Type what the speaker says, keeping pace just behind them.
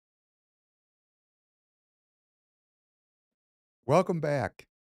Welcome back.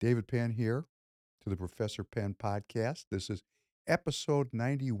 David Penn here to the Professor Penn podcast. This is episode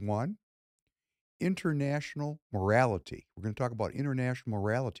 91, International Morality. We're going to talk about international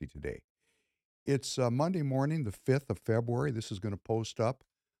morality today. It's Monday morning, the 5th of February. This is going to post up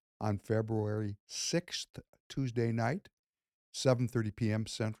on February 6th, Tuesday night, 7:30 p.m.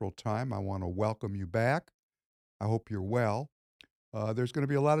 Central Time. I want to welcome you back. I hope you're well. There's going to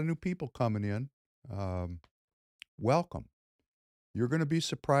be a lot of new people coming in. Um, Welcome. You're going to be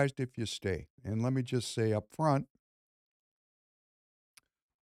surprised if you stay. And let me just say up front,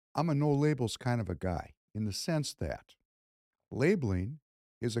 I'm a no labels kind of a guy in the sense that labeling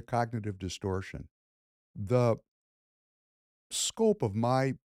is a cognitive distortion. The scope of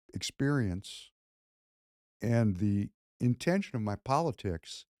my experience and the intention of my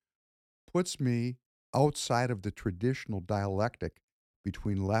politics puts me outside of the traditional dialectic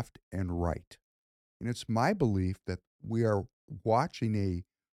between left and right. And it's my belief that we are watching a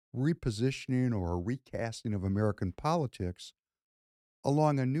repositioning or a recasting of American politics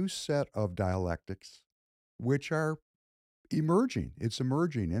along a new set of dialectics which are emerging. It's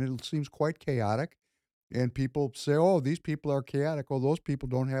emerging and it seems quite chaotic. And people say, oh, these people are chaotic. Oh, those people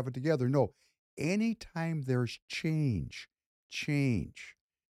don't have it together. No, anytime there's change,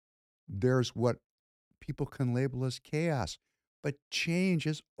 there's what people can label as chaos. But change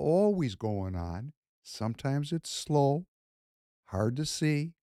is always going on. Sometimes it's slow, hard to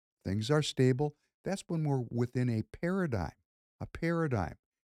see, things are stable. That's when we're within a paradigm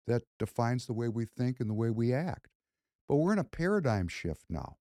that defines the way we think and the way we act. But we're in a paradigm shift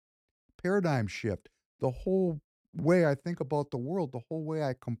now. Paradigm shift. The whole way I think about the world, the whole way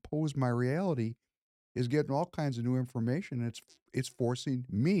I compose my reality is getting all kinds of new information. And it's forcing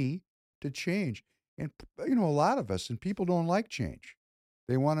me to change. And a lot of us and people don't like change.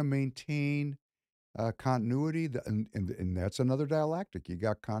 They want to maintain continuity, and that's another dialectic. You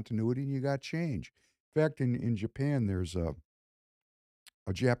got continuity and you got change. In fact, in Japan, there's a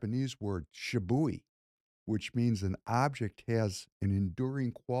Japanese word, shibui, which means an object has an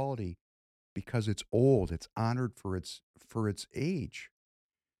enduring quality because it's old. It's honored for its age.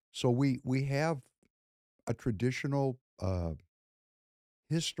 So we have a traditional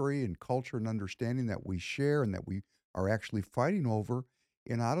history and culture and understanding that we share and that we are actually fighting over.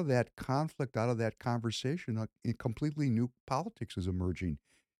 And out of that conflict, out of that conversation, a completely new politics is emerging.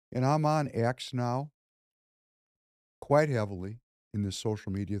 And I'm on X now quite heavily in this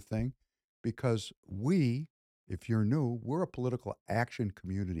social media thing because if you're new, we're a political action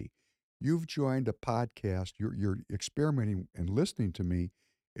community. You've joined a podcast, you're experimenting and listening to me,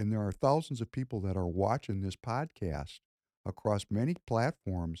 and there are thousands of people that are watching this podcast across many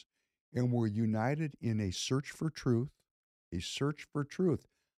platforms, and we're united in a search for truth, a search for truth.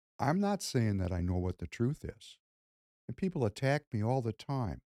 I'm not saying that I know what the truth is. And people attack me all the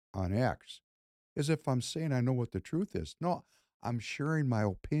time on X as if I'm saying I know what the truth is. No, I'm sharing my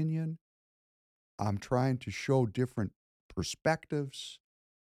opinion. I'm trying to show different perspectives.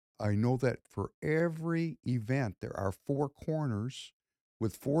 I know that for every event, there are four corners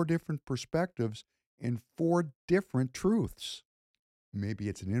with four different perspectives and four different truths. Maybe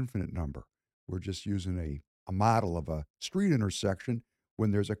it's an infinite number. We're just using a model of a street intersection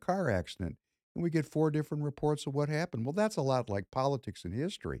when there's a car accident and we get four different reports of what happened. Well, that's a lot like politics and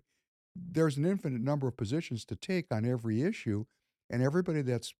history. There's an infinite number of positions to take on every issue, and everybody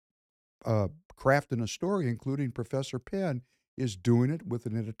that's crafting a story, including Professor Penn, is doing it with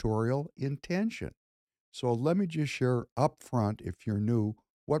an editorial intention. So let me just share up front, if you're new,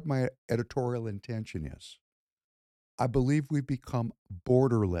 what my editorial intention is. I believe we've become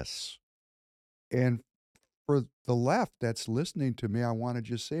borderless. And for the left that's listening to me, I want to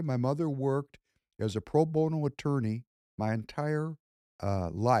just say my mother worked as a pro bono attorney my entire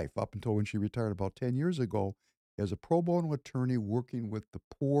life up until when she retired about 10 years ago as a pro bono attorney working with the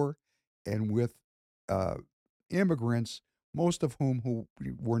poor and with uh, immigrants, most of whom who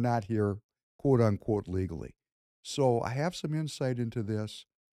were not here, quote unquote, legally. So I have some insight into this,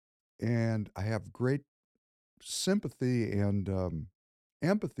 and I have great sympathy and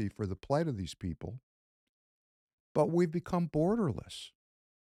empathy for the plight of these people, but we've become borderless.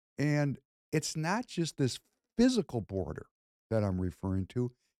 And it's not just this physical border that I'm referring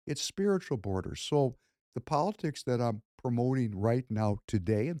to, it's spiritual borders. So the politics that I'm promoting right now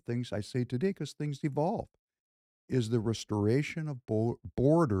today, and things I say today because things evolve, is the restoration of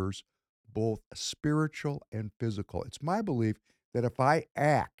borders, both spiritual and physical. It's my belief that if I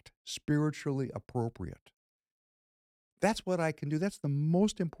act spiritually appropriate, that's what I can do. That's the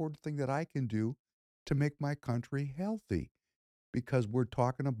most important thing that I can do to make my country healthy because we're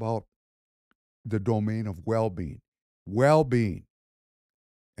talking about the domain of well being. well-being.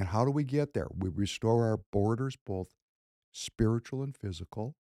 And how do we get there? We restore our borders, both spiritual and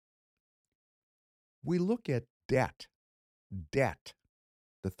physical. We look at debt,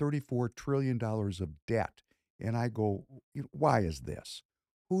 the $34 trillion of debt, and I go, why is this?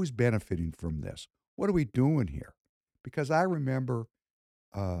 Who's benefiting from this? What are we doing here? Because I remember,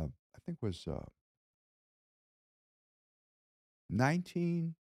 I think it was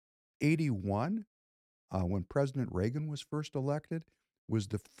 1981, when President Reagan was first elected, was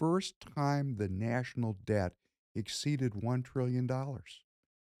the first time the national debt exceeded $1 trillion.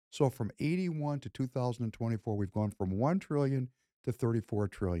 So from 81 to 2024, we've gone from 1 trillion to 34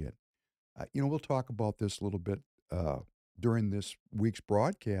 trillion. We'll talk about this a little bit uh, during this week's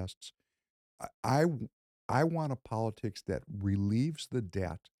broadcasts. I, I w- I want a politics that relieves the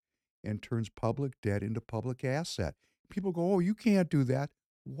debt and turns public debt into public asset. People go, "Oh, you can't do that."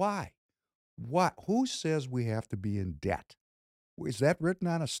 Why? What? Who says we have to be in debt? Is that written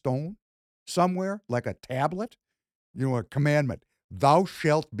on a stone somewhere, like a tablet? A commandment, thou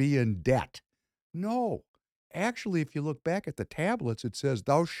shalt be in debt. No. Actually, if you look back at the tablets, it says,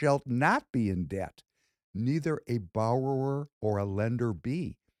 thou shalt not be in debt, neither a borrower or a lender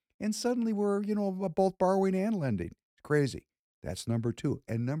be. And suddenly we're, both borrowing and lending. It's crazy. That's number two.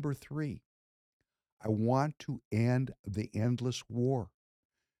 And number three, I want to end the endless war.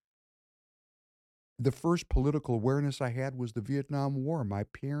 The first political awareness I had was the Vietnam War. My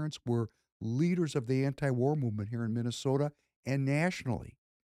parents were leaders of the anti war movement here in Minnesota and nationally.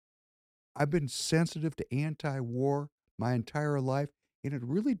 I've been sensitive to anti war my entire life, and it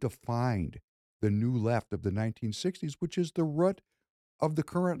really defined the new left of the 1960s, which is the root of the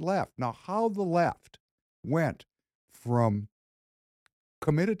current left. Now, how the left went from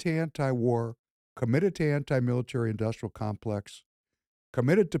committed to anti war, committed to anti military industrial complex,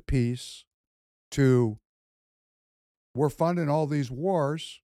 committed to peace, to we're funding all these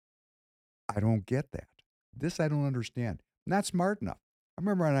wars, I don't get that. This I don't understand. Not smart enough. I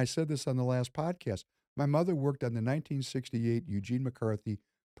remember, and I said this on the last podcast, my mother worked on the 1968 Eugene McCarthy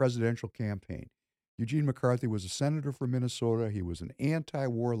presidential campaign. Eugene McCarthy was a senator from Minnesota. He was an anti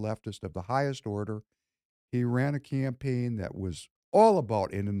war leftist of the highest order. He ran a campaign that was all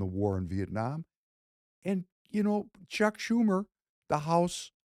about ending the war in Vietnam. And, Chuck Schumer, the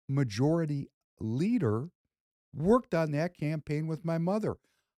House Majority Leader, worked on that campaign with my mother.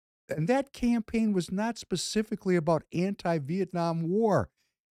 And that campaign was not specifically about anti-Vietnam War.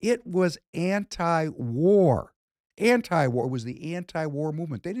 It was anti-war. Anti-war was the anti-war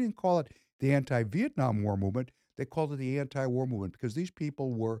movement. They didn't call it the anti-Vietnam War movement. They called it the anti-war movement because these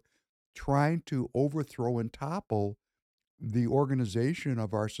people were trying to overthrow and topple the organization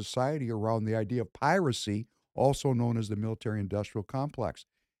of our society around the idea of piracy, also known as the military industrial complex.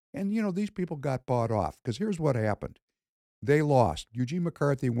 And, these people got bought off because here's what happened. They lost. Eugene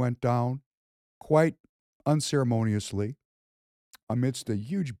McCarthy went down quite unceremoniously amidst a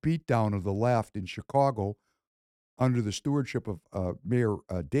huge beatdown of the left in Chicago under the stewardship of Mayor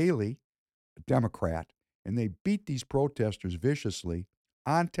Daley, a Democrat, and they beat these protesters viciously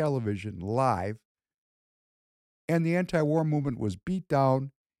on television, live, and the anti-war movement was beat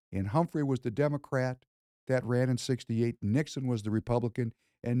down, and Humphrey was the Democrat that ran in 68, Nixon was the Republican,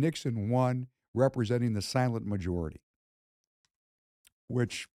 and Nixon won representing the silent majority,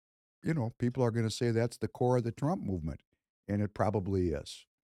 which people are going to say that's the core of the Trump movement, and it probably is.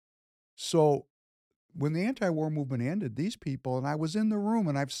 So when the anti-war movement ended, these people, and I was in the room,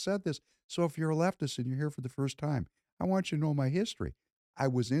 and I've said this, so if you're a leftist and you're here for the first time, I want you to know my history. I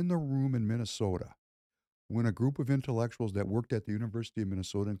was in the room in Minnesota when a group of intellectuals that worked at the University of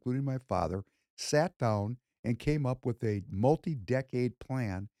Minnesota, including my father, sat down and came up with a multi-decade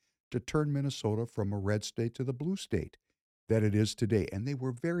plan to turn Minnesota from a red state to the blue state that it is today. And they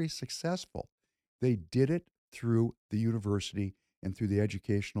were very successful. They did it through the university and through the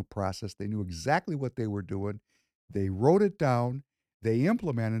educational process. They knew exactly what they were doing. They wrote it down, they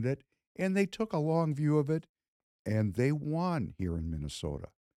implemented it, and they took a long view of it, and they won here in Minnesota.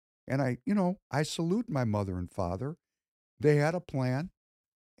 And I salute my mother and father. They had a plan,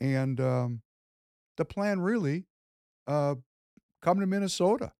 and the plan really uh, come to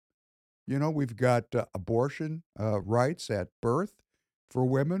Minnesota. We've got abortion rights at birth for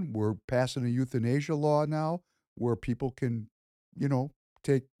women. We're passing a euthanasia law now where people can, you know,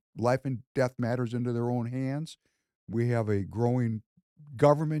 take life and death matters into their own hands. We have a growing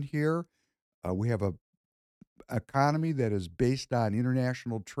government here. We have a economy that is based on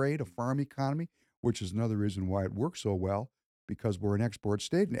international trade, a farm economy, which is another reason why it works so well because we're an export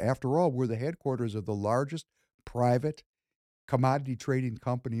state. And after all, we're the headquarters of the largest private commodity trading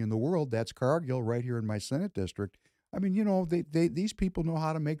company in the world. That's Cargill right here in my Senate district. I mean, these people know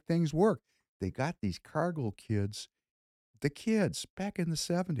how to make things work. They got these Cargill kids, the kids back in the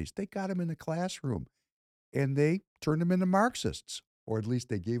 70s, they got them in the classroom and they turned them into Marxists, or at least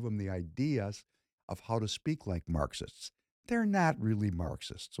they gave them the ideas of how to speak like Marxists. They're not really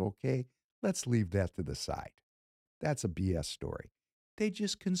Marxists, okay? Let's leave that to the side. That's a BS story. They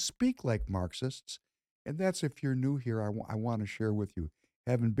just can speak like Marxists. And that's if you're new here, I want to share with you,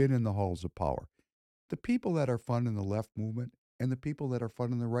 having been in the halls of power. The people that are fun in the left movement and the people that are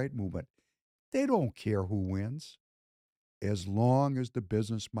fun in the right movement, they don't care who wins as long as the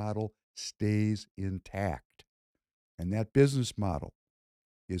business model stays intact. And that business model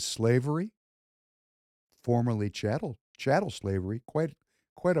is slavery, formerly chattel slavery,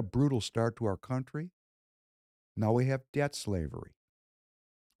 quite a brutal start to our country. Now we have debt slavery.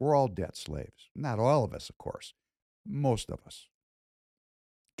 We're all debt slaves. Not all of us, of course. Most of us.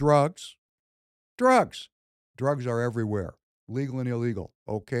 Drugs. Drugs. Drugs are everywhere, legal and illegal.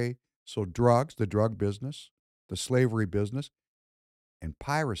 Okay? So, drugs, the drug business, the slavery business, and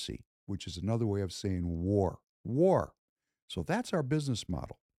piracy, which is another way of saying war. War. So, that's our business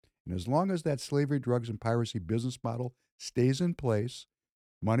model. And as long as that slavery, drugs, and piracy business model stays in place,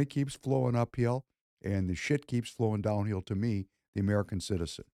 money keeps flowing uphill, and the shit keeps flowing downhill to me, the American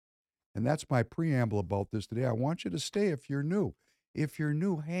citizen. And that's my preamble about this today. I want you to stay if you're new. If you're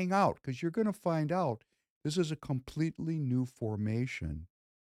new, hang out because you're going to find out this is a completely new formation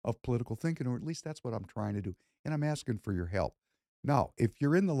of political thinking, or at least that's what I'm trying to do. And I'm asking for your help. Now, if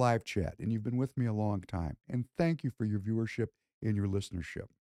you're in the live chat and you've been with me a long time, and thank you for your viewership and your listenership,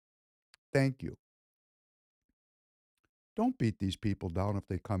 thank you. Don't beat these people down if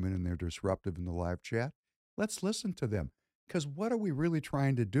they come in and they're disruptive in the live chat. Let's listen to them because what are we really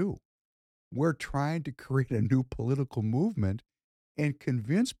trying to do? We're trying to create a new political movement and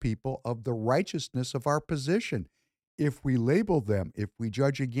convince people of the righteousness of our position. If we label them, if we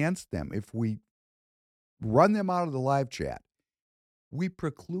judge against them, if we run them out of the live chat, we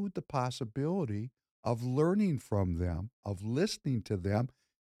preclude the possibility of learning from them, of listening to them,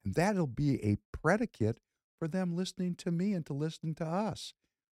 and that'll be a predicate for them listening to me and to listening to us.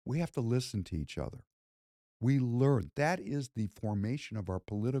 We have to listen to each other. We learn. That is the formation of our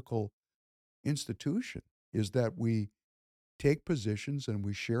political institution, is that we take positions and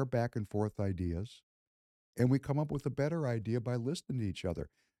we share back and forth ideas and we come up with a better idea by listening to each other.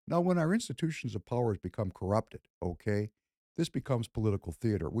 Now, when our institutions of power has become corrupted, okay, this becomes political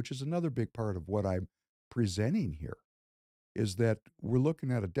theater, which is another big part of what I'm presenting here, is that we're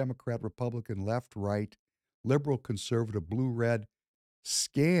looking at a Democrat, Republican, left, right, liberal, conservative, blue, red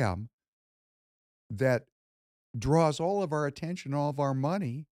scam that draws all of our attention, all of our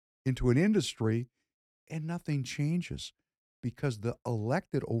money into an industry, and nothing changes because the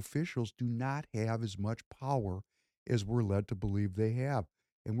elected officials do not have as much power as we're led to believe they have.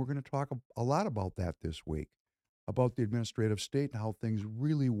 And we're going to talk a lot about that this week, about the administrative state and how things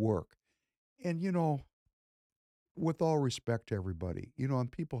really work. And, with all respect to everybody,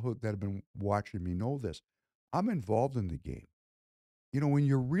 and people that have been watching me know this, I'm involved in the game. When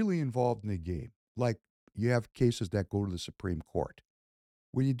you're really involved in the game, like you have cases that go to the Supreme Court,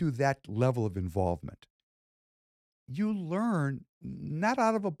 when you do that level of involvement, you learn not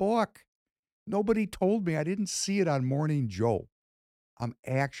out of a book. Nobody told me. I didn't see it on Morning Joe. I'm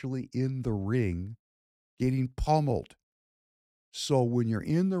actually in the ring getting pummeled. So when you're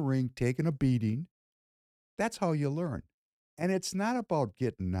in the ring taking a beating, that's how you learn. And it's not about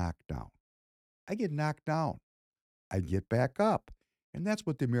getting knocked down. I get knocked down. I get back up. And that's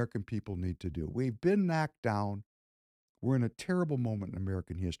what the American people need to do. We've been knocked down. We're in a terrible moment in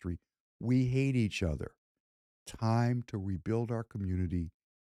American history. We hate each other. Time to rebuild our community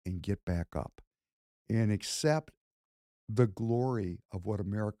and get back up and accept the glory of what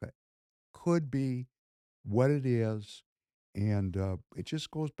America could be, what it is. And it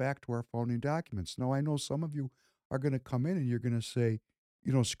just goes back to our founding documents. Now, I know some of you are going to come in and you're going to say,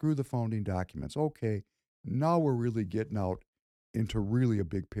 screw the founding documents. Okay, now we're really getting out into really a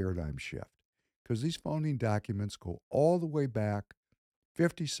big paradigm shift because these founding documents go all the way back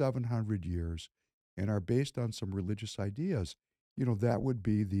 5,700 years and are based on some religious ideas. That would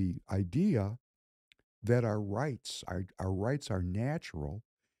be the idea that our rights are natural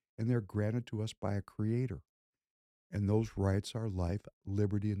and they're granted to us by a creator. And those rights are life,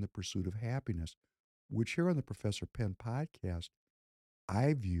 liberty, and the pursuit of happiness, which here on the Professor Penn podcast,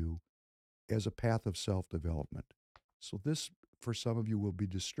 I view as a path of self development. So, this for some of you will be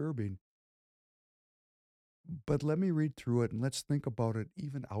disturbing, but let me read through it and let's think about it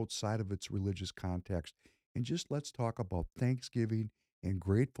even outside of its religious context. And just let's talk about thanksgiving and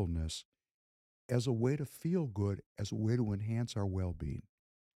gratefulness as a way to feel good, as a way to enhance our well being.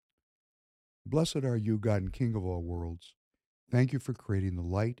 Blessed are you, God and King of all worlds. Thank you for creating the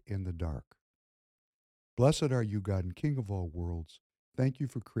light and the dark. Blessed are you, God and King of all worlds. Thank you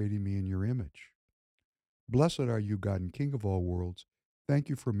for creating me in your image. Blessed are you, God and King of all worlds. Thank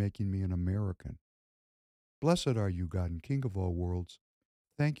you for making me an American. Blessed are you, God and King of all worlds.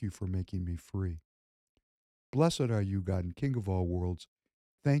 Thank you for making me free. Blessed are you, God and King of all worlds.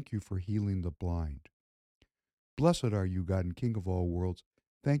 Thank you for healing the blind. Blessed are you, God and King of all worlds.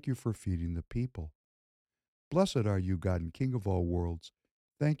 Thank you for feeding the people. Blessed are you, God and King of all worlds.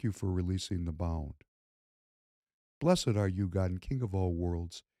 Thank you for releasing the bound. Blessed are you, God and King of all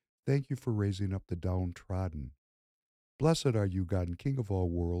worlds. Thank you for raising up the downtrodden. Blessed are you, God and King of all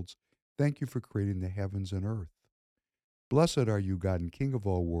worlds. Thank you for creating the heavens and earth. Blessed are you, God and King of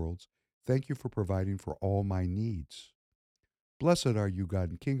all worlds. Thank you for providing for all my needs. Blessed are you, God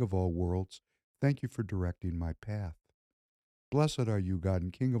and King of all worlds. Thank you for directing my path. Blessed are you, God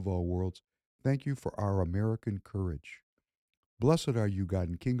and King of all worlds. Thank you for our American courage. Blessed are you, God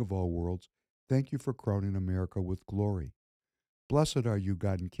and King of all worlds. Thank you for crowning America with glory. Blessed are you,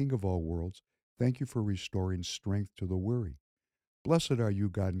 God and King of all worlds. Thank you for restoring strength to the weary. Blessed are you,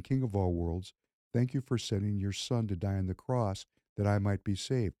 God and King of all worlds. Thank you for sending your Son to die on the cross that I might be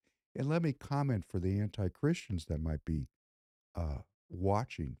saved. And let me comment for the anti Christians that might be uh,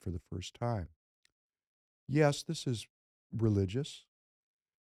 watching for the first time. Yes, this is religious,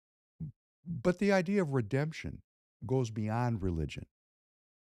 but the idea of redemption goes beyond religion.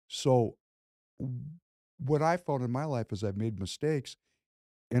 So, what I found in my life is I've made mistakes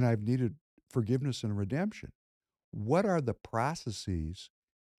and I've needed forgiveness and redemption. What are the processes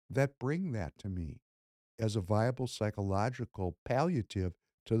that bring that to me as a viable psychological palliative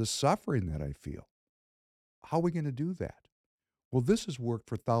to the suffering that I feel? How are we going to do that? Well, this has worked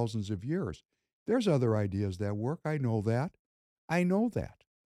for thousands of years. There's other ideas that work. I know that. I know that.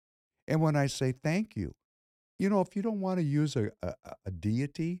 And when I say thank you, if you don't want to use a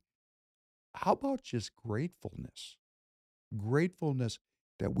deity, how about just gratefulness? Gratefulness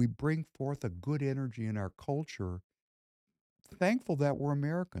that we bring forth a good energy in our culture, thankful that we're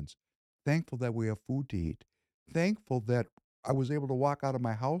Americans, thankful that we have food to eat, thankful that I was able to walk out of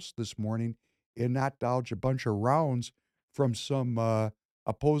my house this morning and not dodge a bunch of rounds from some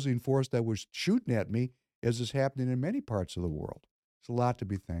opposing force that was shooting at me, as is happening in many parts of the world. It's a lot to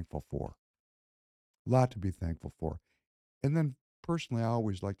be thankful for. A lot to be thankful for. And then personally, I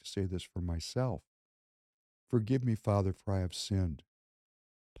always like to say this for myself. Forgive me, Father, for I have sinned.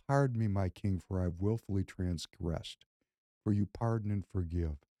 Pardon me, my King, for I have willfully transgressed. For you pardon and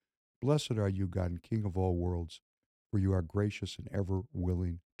forgive. Blessed are you, God and King of all worlds, for you are gracious and ever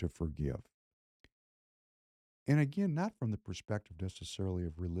willing to forgive. And again, not from the perspective necessarily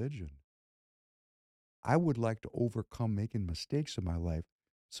of religion. I would like to overcome making mistakes in my life,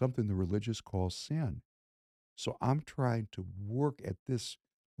 something the religious call sin. So I'm trying to work at this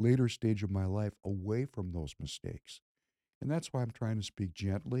later stage of my life away from those mistakes. And that's why I'm trying to speak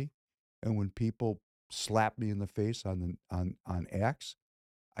gently. And when people slap me in the face on X,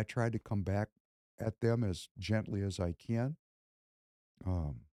 I try to come back at them as gently as I can.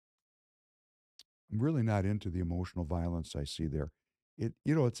 Um, I'm really not into the emotional violence I see there.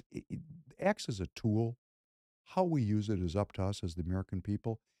 X is a tool. How we use it is up to us as the American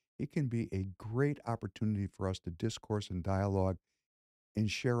people. It can be a great opportunity for us to discourse and dialogue and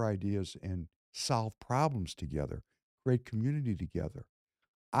share ideas and solve problems together, create community together.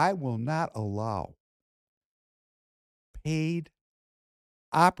 I will not allow paid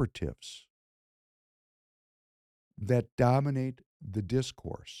operatives that dominate the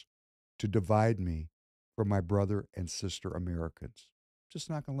discourse to divide me from my brother and sister Americans. Just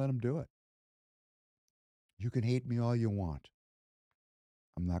not going to let them do it. You can hate me all you want.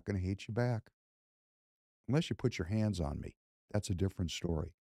 I'm not going to hate you back unless you put your hands on me. That's a different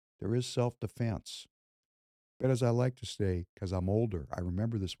story. There is self defense. But as I like to say, because I'm older, I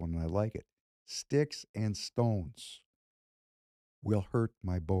remember this one and I like it. Sticks and stones will hurt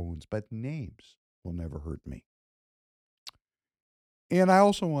my bones, but names will never hurt me. And I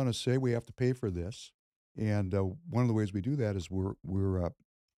also want to say we have to pay for this. And one of the ways we do that is we're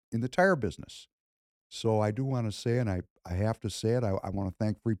in the tire business. So I do want to say, and I have to say it, I want to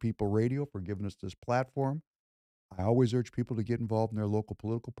thank Free People Radio for giving us this platform. I always urge people to get involved in their local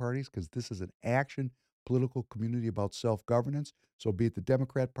political parties because this is an action political community about self governance. So, be it the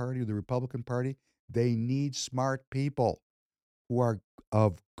Democrat Party or the Republican Party, they need smart people who are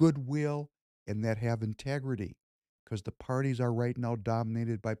of goodwill and that have integrity because the parties are right now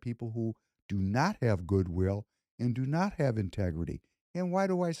dominated by people who do not have goodwill and do not have integrity. And why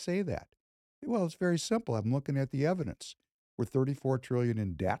do I say that? Well, it's very simple. I'm looking at the evidence. We're 34 trillion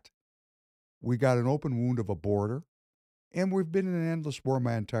in debt. We got an open wound of a border, and we've been in an endless war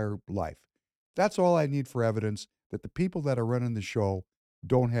my entire life. That's all I need for evidence that the people that are running the show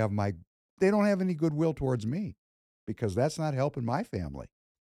don't have my they don't have any goodwill towards me because that's not helping my family.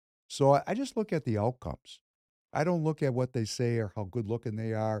 So I just look at the outcomes. I don't look at what they say or how good looking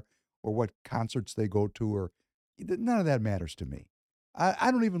they are or what concerts they go to or none of that matters to me.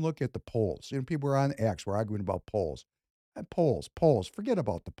 I don't even look at the polls. People are on X, we're arguing about polls. Polls, forget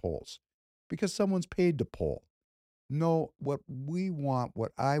about the polls because someone's paid to poll. No, what we want,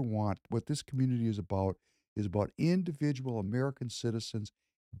 what I want, what this community is about individual American citizens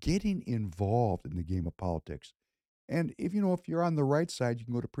getting involved in the game of politics. And if you're on the right side, you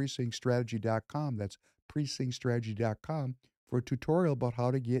can go to precinctstrategy.com. That's precinctstrategy.com for a tutorial about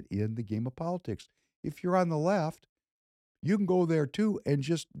how to get in the game of politics. If you're on the left, you can go there too and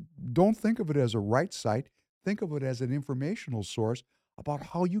just don't think of it as a right site. Think of it as an informational source about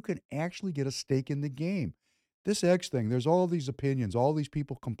how you can actually get a stake in the game. This X thing, there's all these opinions, all these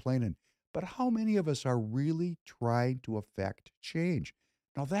people complaining, but how many of us are really trying to affect change?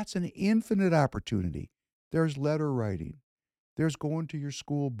 Now, that's an infinite opportunity. There's letter writing, there's going to your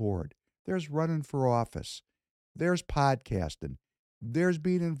school board, there's running for office, there's podcasting, there's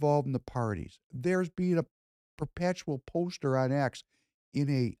being involved in the parties, there's being a perpetual poster on X in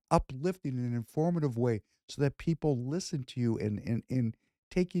a uplifting and informative way so that people listen to you and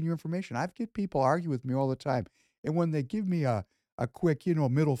take in your information. I've get people argue with me all the time. And when they give me a quick,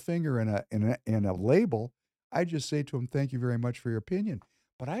 middle finger and a label, I just say to them, thank you very much for your opinion.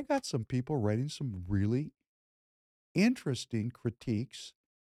 But I got some people writing some really interesting critiques,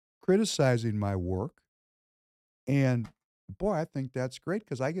 criticizing my work. And boy, I think that's great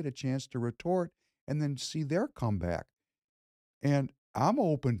because I get a chance to retort and then see their comeback. And I'm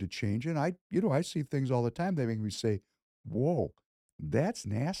open to changing. I see things all the time that make me say, whoa, that's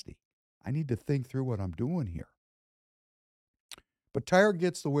nasty. I need to think through what I'm doing here. But tire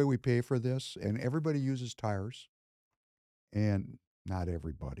gets the way we pay for this, and everybody uses tires. And not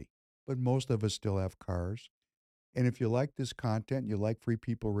everybody, but most of us still have cars. And if you like this content, you like Free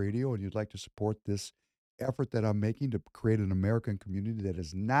People Radio, and you'd like to support this effort that I'm making to create an American community that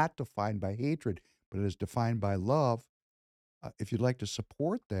is not defined by hatred, but is defined by love, if you'd like to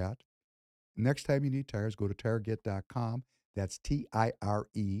support that, next time you need tires, go to tireget.com. That's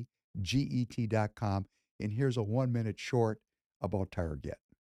TireGet.com. And here's a 1 minute short about TireGet.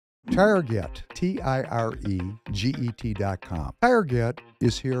 TireGet, TireGet.com. TireGet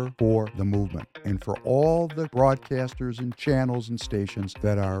is here for the movement and for all the broadcasters and channels and stations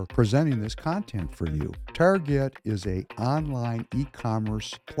that are presenting this content for you. TireGet is a online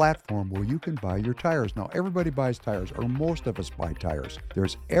e-commerce platform where you can buy your tires. Now, everybody buys tires, or most of us buy tires.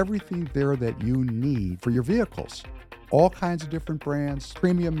 There's everything there that you need for your vehicles. All kinds of different brands,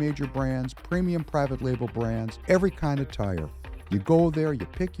 premium major brands, premium private label brands, every kind of tire. You go there, you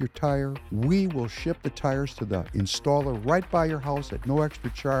pick your tire. We will ship the tires to the installer right by your house at no extra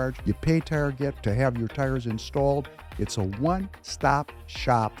charge. You pay TireGet to have your tires installed. It's a one-stop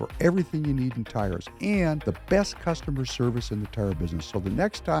shop for everything you need in tires and the best customer service in the tire business. So the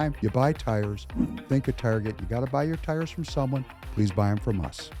next time you buy tires, think of TireGet. You got to buy your tires from someone. Please buy them from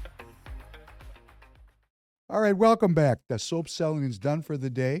us. All right, welcome back. The soap selling is done for the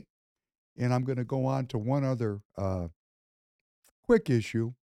day, and I'm going to go on to one other quick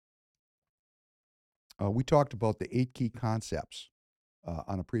issue. We talked about the 8 key concepts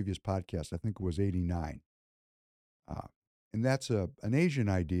on a previous podcast. I think it was 89. And that's an Asian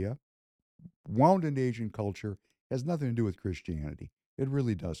idea, wound in Asian culture, has nothing to do with Christianity. It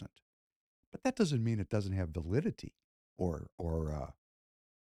really doesn't. But that doesn't mean it doesn't have validity or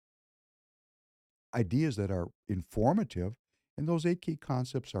ideas that are informative. And those 8 key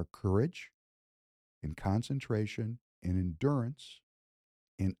concepts are courage and concentration and endurance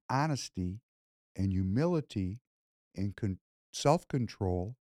and honesty and humility and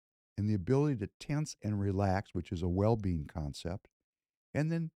self-control and the ability to tense and relax, which is a well-being concept,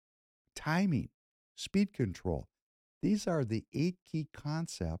 and then timing, speed control. These are the 8 key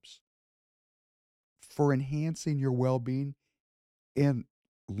concepts for enhancing your well-being and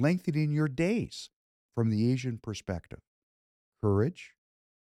lengthening your days from the Asian perspective. Courage.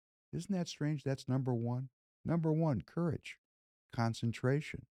 Isn't that strange? That's number one. Number one, courage.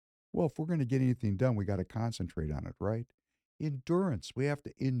 Concentration. Well, if we're going to get anything done, we got to concentrate on it, right? Endurance. We have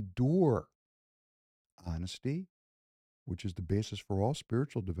to endure. Honesty, which is the basis for all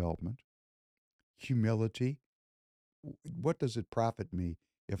spiritual development. Humility. What does it profit me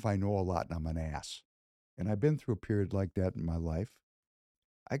if I know a lot and I'm an ass? And I've been through a period like that in my life.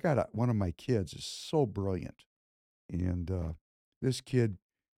 I got one of my kids is so brilliant, and this kid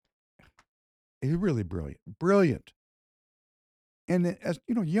is really brilliant, brilliant, and as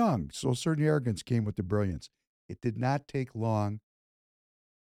you know, young. So certain arrogance came with the brilliance. It did not take long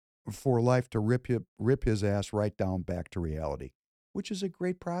for life to rip his ass right down back to reality, which is a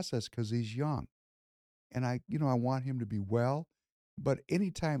great process because he's young. And I want him to be well. But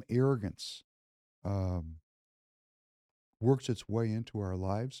anytime arrogance um, works its way into our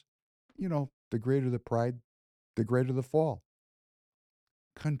lives, the greater the pride, the greater the fall.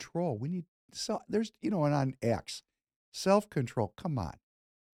 Control. We need so there's and on X, self control. Come on,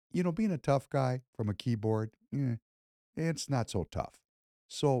 being a tough guy from a keyboard, it's not so tough.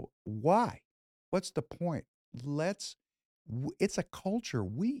 So why? What's the point? Let's. It's a culture.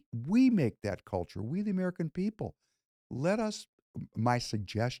 We make that culture. We, the American people. Let us. My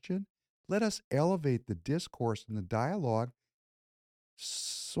suggestion. Let us elevate the discourse and the dialogue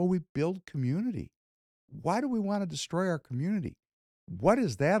so we build community. Why do we want to destroy our community? What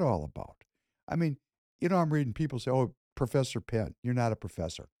is that all about? I mean, I'm reading people say, oh, Professor Penn, you're not a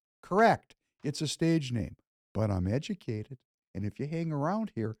professor. Correct. It's a stage name, but I'm educated. And if you hang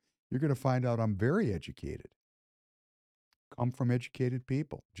around here, you're going to find out I'm very educated. Come from educated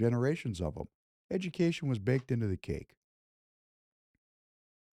people, generations of them. Education was baked into the cake.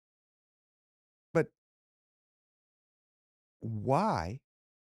 But why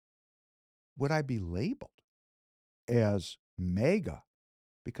would I be labeled as mega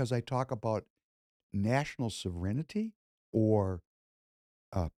because I talk about national sovereignty or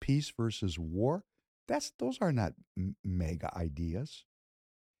peace versus war? Those are not mega ideas.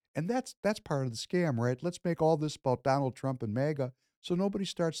 And that's part of the scam, right? Let's make all this about Donald Trump and MAGA so nobody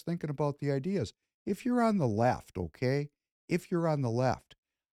starts thinking about the ideas. If you're on the left, okay? If you're on the left,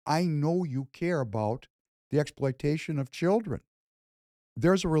 I know you care about the exploitation of children.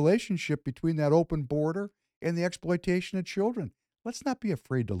 There's a relationship between that open border and the exploitation of children. Let's not be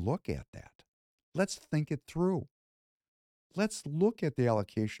afraid to look at that. Let's think it through. Let's look at the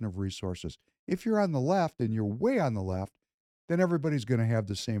allocation of resources. If you're on the left and you're way on the left, then everybody's going to have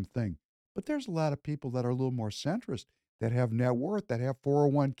the same thing. But there's a lot of people that are a little more centrist that have net worth, that have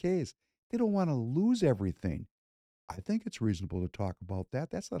 401ks. They don't want to lose everything. I think it's reasonable to talk about that.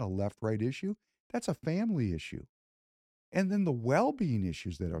 That's not a left right issue, that's a family issue. And then the well being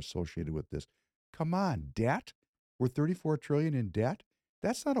issues that are associated with this. Come on, debt? We're 34 trillion in debt.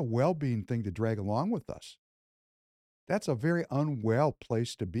 That's not a well being thing to drag along with us. That's a very unwell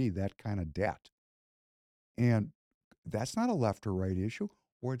place to be, that kind of debt. And that's not a left or right issue,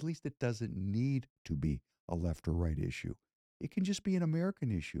 or at least it doesn't need to be a left or right issue. It can just be an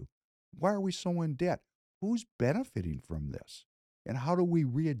American issue. Why are we so in debt? Who's benefiting from this? And how do we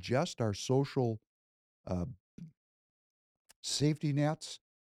readjust our social uh, safety nets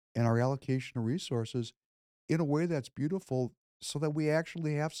and our allocation of resources in a way that's beautiful so that we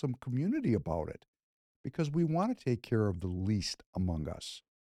actually have some community about it? Because we want to take care of the least among us.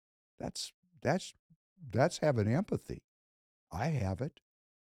 That's that's that's having empathy. I have it.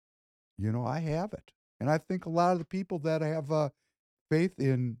 I have it. And I think a lot of the people that have faith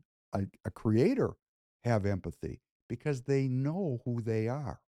in a creator have empathy because they know who they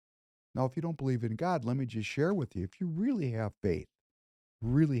are. Now, if you don't believe in God, let me just share with you. If you really have faith,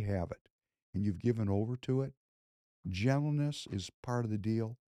 really have it, and you've given over to it, gentleness is part of the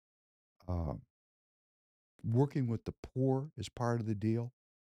deal. Uh, Working with the poor is part of the deal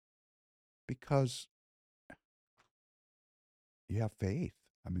because you have faith.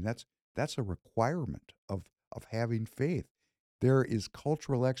 I mean, that's a requirement of having faith. There is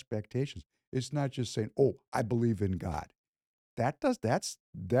cultural expectations. It's not just saying, "Oh, I believe in God." That's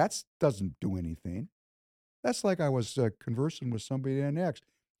doesn't do anything. That's like I was conversing with somebody on X.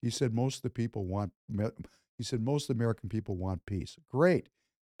 He said most of the people want. He said most of the American people want peace. Great,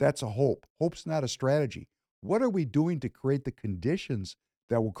 that's a hope. Hope's not a strategy. What are we doing to create the conditions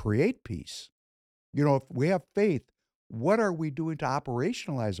that will create peace? If we have faith, what are we doing to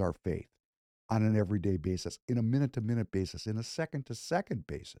operationalize our faith on an everyday basis, in a minute to minute basis, in a second to second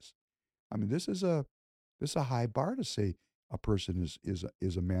basis? I mean, this is a high bar to say a person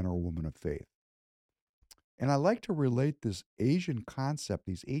is a man or a woman of faith. And I like to relate this Asian concept,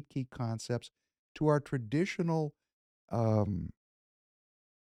 these 8 key concepts, to our traditional um,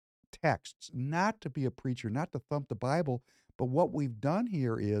 texts. Not to be a preacher, not to thump the Bible, but what we've done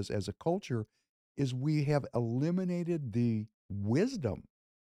here is, as a culture, is we have eliminated the wisdom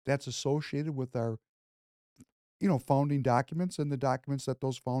that's associated with our, founding documents and the documents that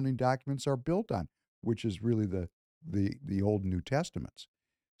those founding documents are built on, which is really the Old and New Testaments.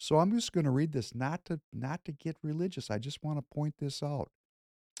 So I'm just going to read this, not to get religious. I just want to point this out.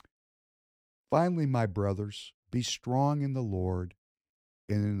 Finally, my brothers, be strong in the Lord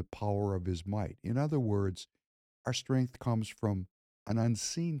and in the power of his might. In other words, our strength comes from an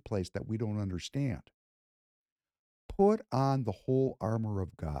unseen place that we don't understand. Put on the whole armor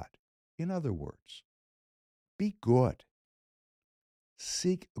of God. In other words, be good.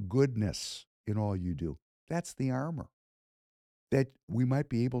 Seek goodness in all you do. That's the armor, that we might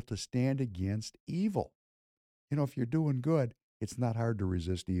be able to stand against evil. If you're doing good, it's not hard to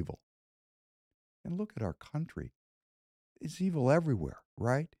resist evil. And look at our country. It's evil everywhere,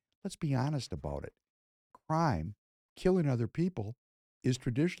 right? Let's be honest about it. Crime, killing other people, is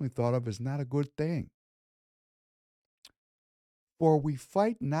traditionally thought of as not a good thing. For we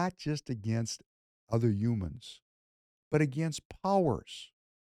fight not just against other humans, but against powers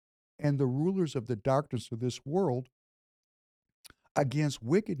and the rulers of the darkness of this world, against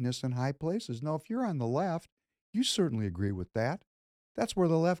wickedness in high places. Now, if you're on the left, you certainly agree with that. That's where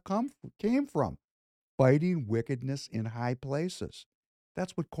the left came from, fighting wickedness in high places.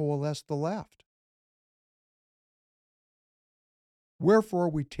 That's what coalesced the left. Wherefore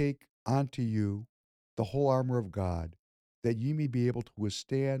we take unto you the whole armor of God, that ye may be able to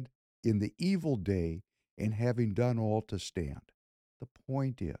withstand in the evil day, and having done all to stand. The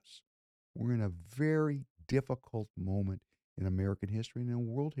point is, we're in a very difficult moment in American history and in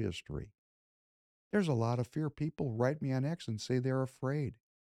world history. There's a lot of fear. People write me on X and say they're afraid.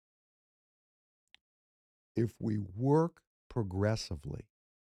 If we work progressively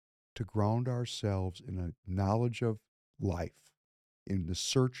to ground ourselves in a knowledge of life, in the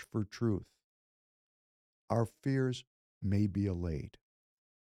search for truth, our fears may be allayed.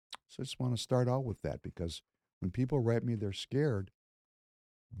 So I just want to start out with that, because when people write me they're scared,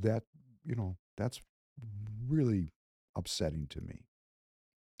 that, that's really upsetting to me.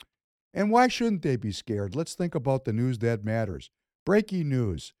 And why shouldn't they be scared? Let's think about the news that matters. Breaking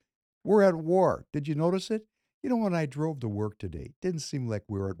news. We're at war. Did you notice it? When I drove to work today, it didn't seem like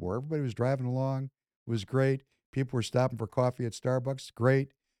we were at war. Everybody was driving along. It was great. People were stopping for coffee at Starbucks.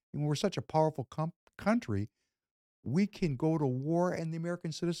 Great. And we're such a powerful country. We can go to war, and the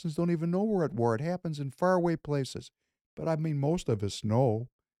American citizens don't even know we're at war. It happens in faraway places. But I mean, most of us know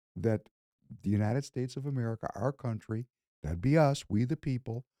that the United States of America, our country, that'd be us, we the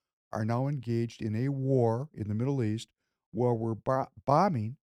people, are now engaged in a war in the Middle East where we're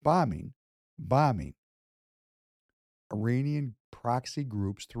bombing Iranian proxy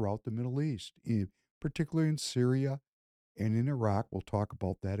groups throughout the Middle East, particularly in Syria and in Iraq. We'll talk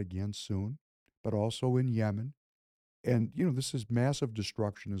about that again soon, but also in Yemen. And, this is massive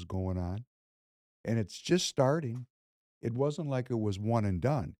destruction is going on, and it's just starting. It wasn't like it was one and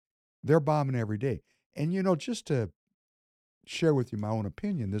done. They're bombing every day. And, just to share with you my own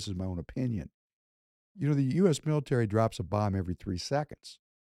opinion, this is my own opinion. The U.S. military drops a bomb every 3 seconds.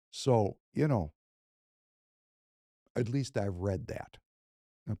 So, at least I've read that.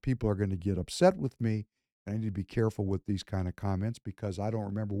 Now, people are going to get upset with me, and I need to be careful with these kind of comments because I don't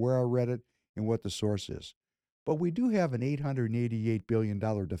remember where I read it and what the source is. But we do have an $888 billion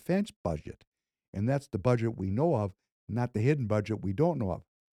defense budget, and that's the budget we know of, not the hidden budget we don't know of.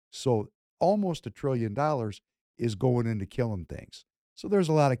 So almost $1 trillion is going into killing things. So there's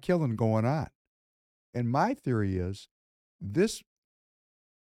a lot of killing going on. And my theory is this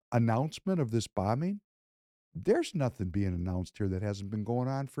announcement of this bombing, there's nothing being announced here that hasn't been going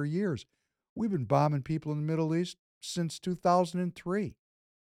on for years. We've been bombing people in the Middle East since 2003,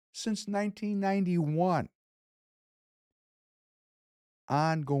 since 1991,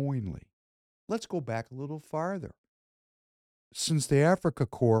 ongoingly. Let's go back a little farther. Since the Africa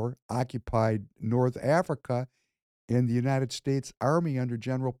Corps occupied North Africa and the United States Army under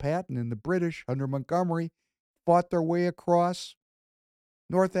General Patton and the British under Montgomery fought their way across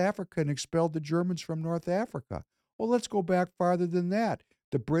North Africa and expelled the Germans from North Africa. Well, let's go back farther than that.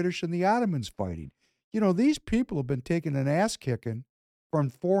 The British and the Ottomans fighting. These people have been taking an ass kicking from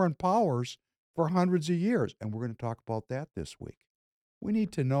foreign powers for hundreds of years. And we're going to talk about that this week. We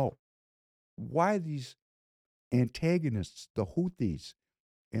need to know why these antagonists, the Houthis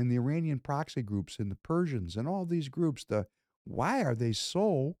and the Iranian proxy groups and the Persians and all these groups, why are they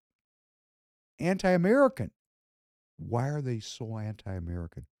so anti-American? Why are they so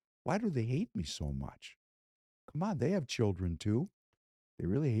anti-American? Why do they hate me so much? Come on, they have children too. They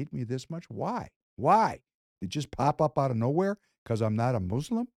really hate me this much? Why? Why? They just pop up out of nowhere because I'm not a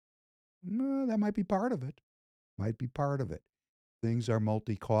Muslim? No, that might be part of it. Might be part of it. Things are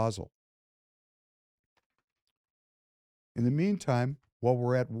multi-causal. In the meantime, while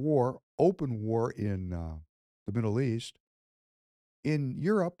we're at war, open war in the Middle East, in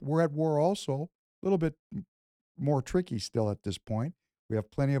Europe, we're at war also, a little bit more tricky still at this point. We have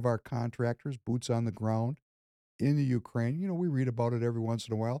plenty of our contractors, boots on the ground in the Ukraine. We read about it every once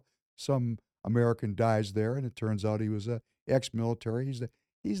in a while. Some American dies there, and it turns out he was a ex-military.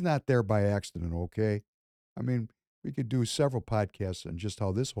 He's not there by accident, okay? I mean, we could do several podcasts on just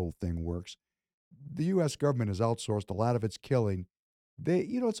how this whole thing works. The U.S. government has outsourced a lot of its killing.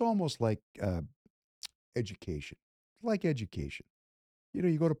 It's almost like education. It's like education.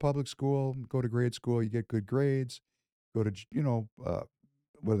 You go to public school, go to grade school, you get good grades. Go to,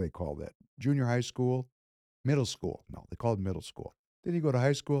 what do they call that? Junior high school, middle school. No, they call it middle school. Then you go to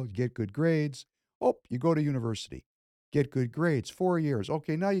high school, you get good grades. Oh, you go to university, get good grades. 4 years.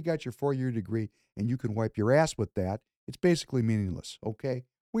 Okay, now you got your 4-year degree and you can wipe your ass with that. It's basically meaningless. Okay,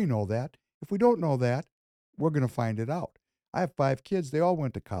 we know that. If we don't know that, we're going to find it out. I have 5 kids. They all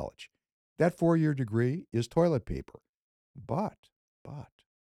went to college. That 4-year degree is toilet paper. But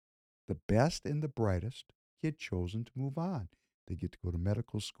the best and the brightest get chosen to move on. They get to go to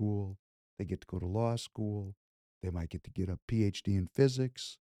medical school. They get to go to law school. They might get a PhD in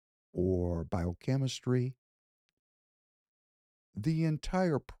physics or biochemistry. The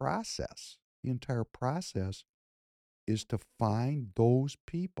entire process is to find those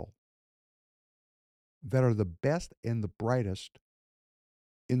people that are the best and the brightest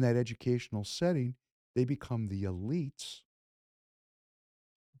in that educational setting. They become the elites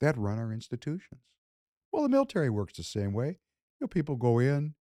that run our institutions. Well, the military works the same way. People go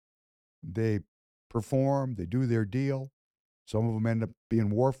in, they perform, they do their deal. Some of them end up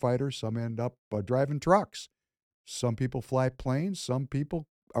being war fighters. Some end up driving trucks. Some people fly planes. Some people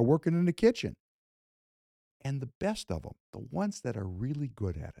are working in the kitchen. And the best of them, the ones that are really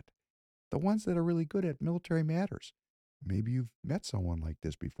good at it, the ones that are really good at military matters. Maybe you've met someone like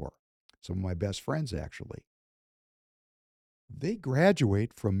this before. Some of my best friends, actually. They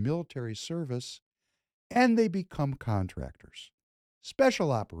graduate from military service and they become contractors,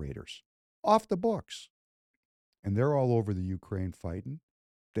 special operators, off the books. And they're all over the Ukraine fighting.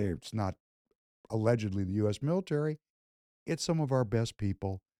 It's not allegedly the U.S. military. It's some of our best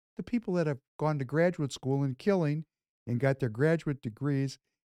people, the people that have gone to graduate school in killing and got their graduate degrees,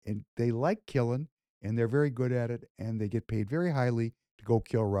 and they like killing, and they're very good at it, and they get paid very highly to go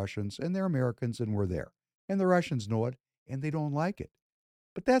kill Russians, and they're Americans, and we're there. And the Russians know it, and they don't like it.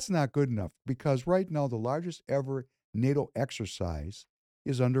 But that's not good enough, because right now the largest ever NATO exercise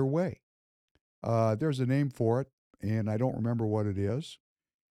is underway. There's a name for it, and I don't remember what it is.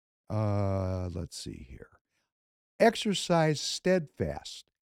 Let's see here. Exercise Steadfast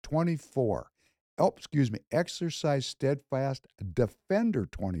 24. Oh, excuse me. Exercise Steadfast Defender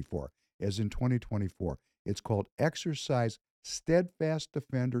 24, as in 2024. It's called Exercise Steadfast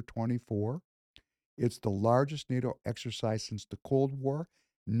Defender 24. It's the largest NATO exercise since the Cold War.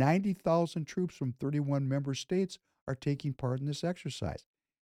 90,000 troops from 31 member states are taking part in this exercise.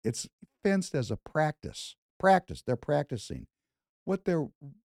 It's fenced as a practice. They're practicing. What they're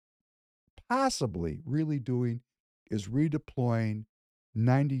possibly really doing is redeploying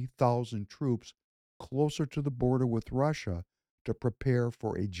 90,000 troops closer to the border with Russia to prepare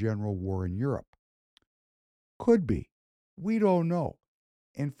for a general war in Europe. Could be. We don't know.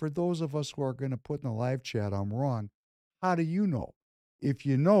 And for those of us who are going to put in the live chat, I'm wrong. How do you know? If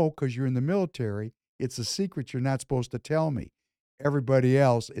you know because you're in the military, it's a secret you're not supposed to tell me. Everybody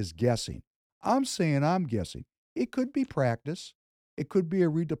else is guessing. I'm saying I'm guessing. It could be practice. It could be a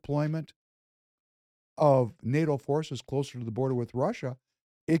redeployment of NATO forces closer to the border with Russia.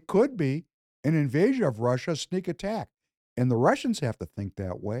 It could be an invasion of Russia, sneak attack. And the Russians have to think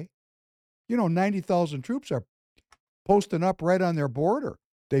that way. 90,000 troops are posting up right on their border.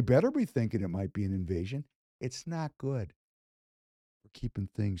 They better be thinking it might be an invasion. It's not good. We're keeping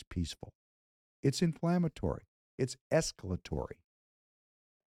things peaceful. It's inflammatory. It's escalatory.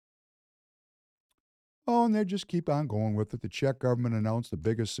 Oh, and they just keep on going with it. The Czech government announced the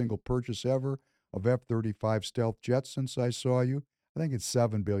biggest single purchase ever of F-35 stealth jets since I saw you. I think it's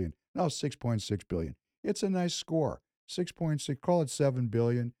 $7 billion. No, $6.6 billion. It's a nice score. 6.6, call it $7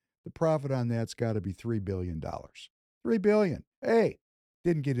 billion. The profit on that's got to be $3 billion. $3 billion. Hey,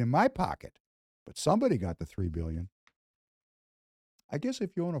 didn't get in my pocket, but somebody got the $3 billion. I guess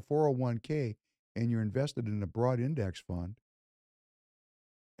if you own a 401k and you're invested in a broad index fund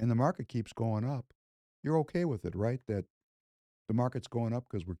and the market keeps going up, you're okay with it, right? That the market's going up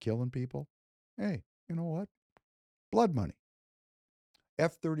because we're killing people. Hey, you know what? Blood money.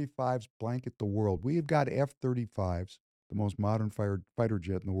 F-35s blanket the world. We have got F-35s, the most modern fighter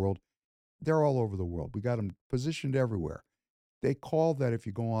jet in the world. They're all over the world. We got them positioned everywhere. They call that, if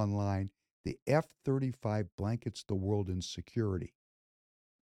you go online, the F-35 blankets the world in security.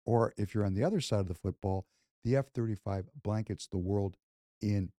 Or if you're on the other side of the football, the F-35 blankets the world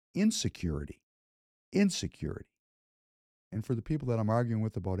in insecurity. Insecurity. And for the people that I'm arguing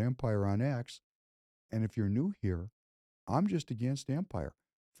with about Empire on X, and if you're new here, I'm just against empire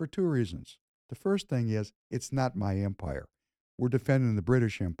for two reasons. The first thing is it's not my empire. We're defending the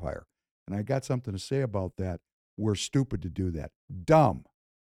British Empire. And I got something to say about that. We're stupid to do that. Dumb.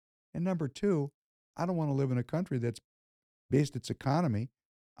 And number two, I don't want to live in a country that's based its economy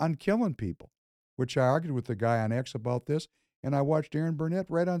on killing people, which I argued with the guy on X about this. And I watched Aaron Burnett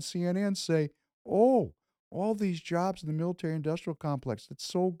right on CNN say, oh, all these jobs in the military industrial complex, it's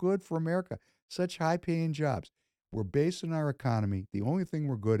so good for America, such high paying jobs. We're basing our economy. The only thing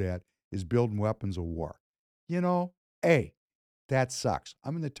we're good at is building weapons of war. You know, hey, that sucks.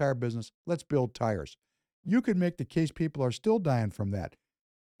 I'm in the tire business. Let's build tires. You could make the case people are still dying from that,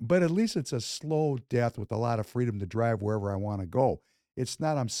 but at least it's a slow death with a lot of freedom to drive wherever I want to go. It's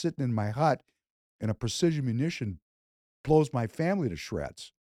not I'm sitting in my hut and a precision munition blows my family to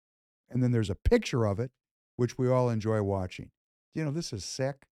shreds. And then there's a picture of it, which we all enjoy watching. You know, this is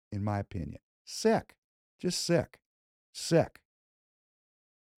sick, in my opinion. Sick. Just sick. Sick.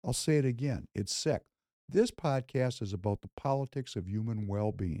 I'll say it again. It's sick. This podcast is about the politics of human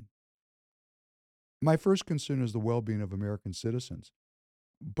well-being. My first concern is the well-being of American citizens.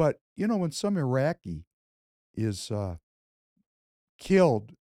 But, you know, when some Iraqi is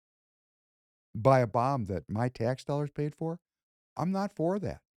killed by a bomb that my tax dollars paid for, I'm not for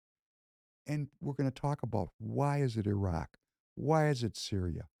that. And we're going to talk about why is it Iraq? Why is it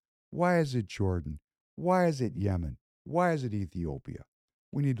Syria? Why is it Jordan? Why is it Yemen? Why is it Ethiopia?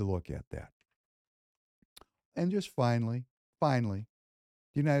 We need to look at that. And just finally, the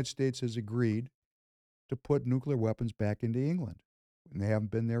United States has agreed to put nuclear weapons back into England. And they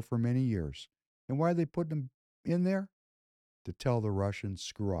haven't been there for many years. And why are they putting them in there? To tell the Russians,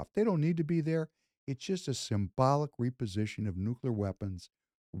 screw off. They don't need to be there. It's just a symbolic reposition of nuclear weapons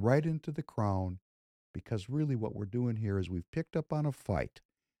right into the crown, because really what we're doing here is we've picked up on a fight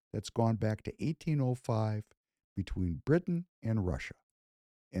that's gone back to 1805 between Britain and Russia.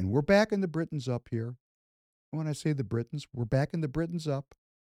 And we're backing the Britons up here. And when I say the Britons, we're backing the Britons up.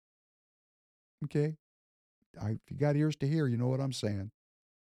 Okay? If you got ears to hear, you know what I'm saying.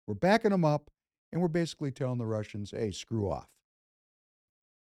 We're backing them up, and we're basically telling the Russians, hey, screw off.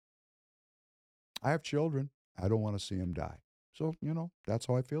 I have children. I don't want to see them die. So, you know, that's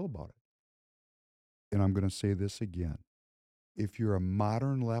how I feel about it. And I'm going to say this again. If you're a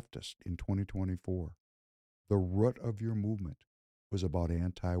modern leftist in 2024, the root of your movement was about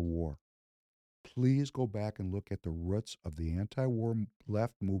anti-war. Please go back and look at the roots of the anti-war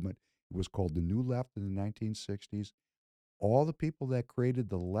left movement. It was called the New Left in the 1960s. All the people that created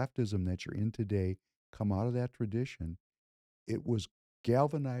the leftism that you're in today come out of that tradition. It was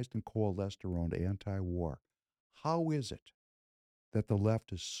galvanized and coalesced around anti-war. How is it that the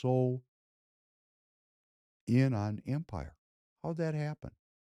left is so in on empire? How'd that happen?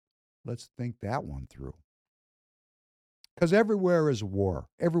 Let's think that one through. Because everywhere is war.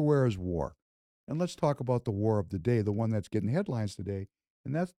 Everywhere is war. And let's talk about the war of the day, the one that's getting headlines today.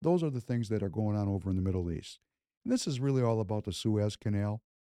 And those are the things that are going on over in the Middle East. And this is really all about the Suez Canal.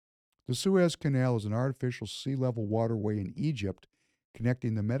 The Suez Canal is an artificial sea level waterway in Egypt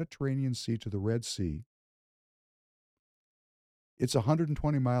connecting the Mediterranean Sea to the Red Sea. It's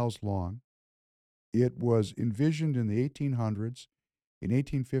 120 miles long. It was envisioned in the 1800s. In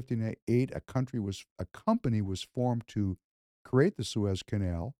 1858, a company was formed to create the Suez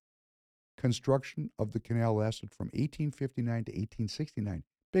Canal. Construction of the canal lasted from 1859 to 1869.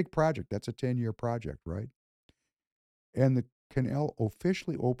 Big project. That's a 10-year project, right? And the canal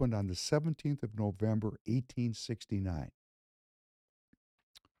officially opened on the 17th of November, 1869.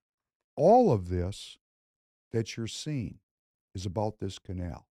 All of this that you're seeing is about this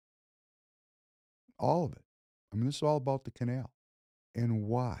canal. All of it. I mean, this is all about the canal. And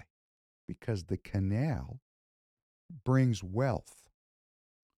why? Because the canal brings wealth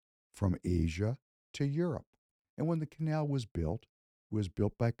from Asia to Europe. And when the canal was built, it was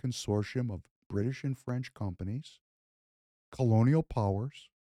built by a consortium of British and French companies, colonial powers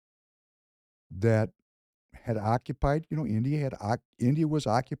that had occupied, India was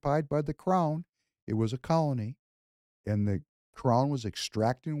occupied by the crown. It was a colony, and the crown was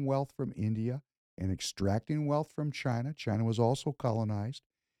extracting wealth from India and extracting wealth from China. China was also colonized,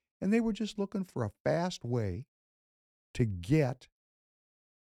 and they were just looking for a fast way to get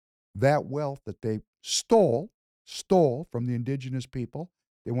that wealth that they stole from the indigenous people.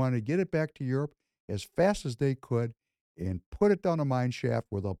 They wanted to get it back to Europe as fast as they could and put it down a mine shaft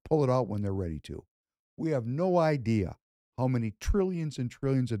where they'll pull it out when they're ready to. We have no idea how many trillions and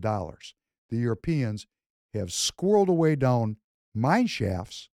trillions of dollars the Europeans have squirreled away down mine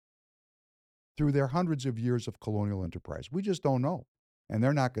shafts through their hundreds of years of colonial enterprise. We just don't know. And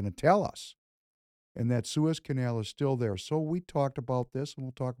they're not going to tell us. And that Suez Canal is still there. So we talked about this, and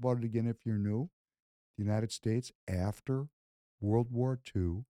we'll talk about it again if you're new. The United States, after World War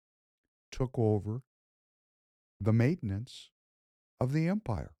II, took over the maintenance of the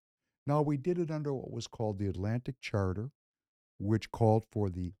empire. Now, we did it under what was called the Atlantic Charter, which called for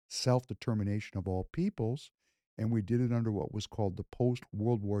the self determination of all peoples, and we did it under what was called the post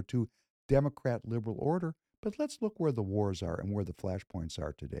World War II Democrat liberal order. But let's look where the wars are and where the flashpoints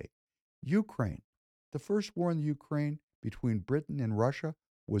are today. Ukraine. The first war in the Ukraine between Britain and Russia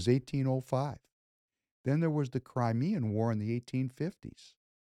was 1805. Then there was the Crimean War in the 1850s.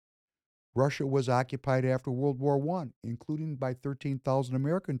 Russia was occupied after World War I, including by 13,000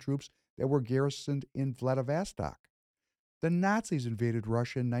 American troops that were garrisoned in Vladivostok. The Nazis invaded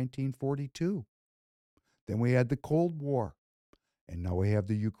Russia in 1942. Then we had the Cold War, and now we have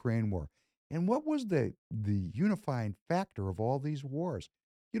the Ukraine War. And what was the unifying factor of all these wars?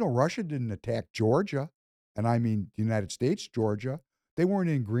 You know, Russia didn't attack Georgia, and I mean the United States, Georgia. They weren't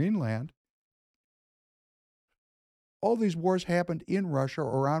in Greenland. All these wars happened in Russia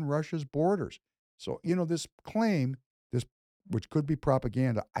or on Russia's borders. So, you know, this claim, this which could be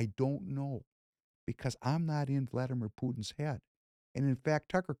propaganda, I don't know because I'm not in Vladimir Putin's head. And in fact,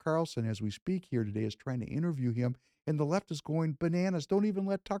 Tucker Carlson, as we speak here today, is trying to interview him, and the left is going bananas. Don't even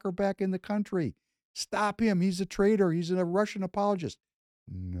let Tucker back in the country. Stop him. He's a traitor. He's a Russian apologist.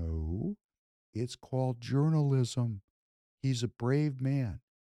 No, it's called journalism. He's a brave man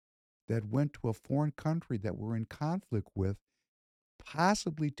that went to a foreign country that we're in conflict with,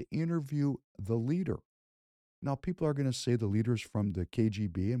 possibly to interview the leader. Now, people are going to say the leader's from the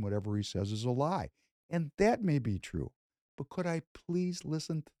KGB and whatever he says is a lie. And that may be true. But could I please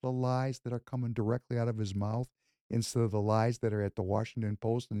listen to the lies that are coming directly out of his mouth instead of the lies that are at the Washington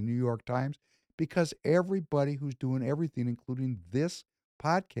Post and the New York Times? Because everybody who's doing everything, including this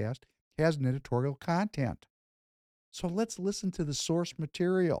podcast, has an editorial content. So let's listen to the source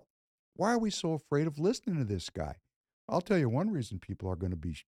material. Why are we so afraid of listening to this guy? I'll tell you one reason people are going to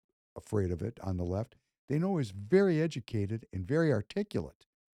be afraid of it on the left. They know he's very educated and very articulate.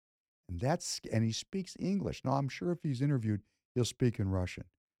 And he speaks English. Now, I'm sure if he's interviewed, he'll speak in Russian.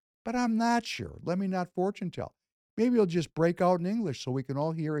 But I'm not sure. Let me not fortune tell. Maybe he'll just break out in English so we can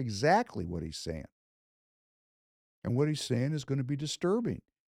all hear exactly what he's saying. And what he's saying is going to be disturbing.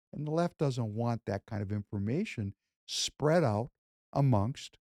 And the left doesn't want that kind of information spread out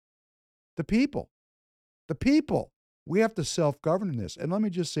amongst the people. The people. We have to self-govern in this. And let me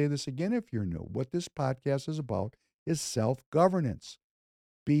just say this again if you're new. What this podcast is about is self-governance.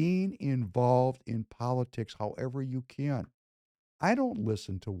 Being involved in politics however you can. I don't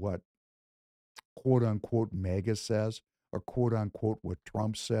listen to what quote-unquote MAGA says or quote-unquote what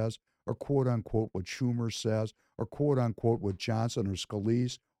Trump says or quote-unquote what Schumer says or quote-unquote what Johnson or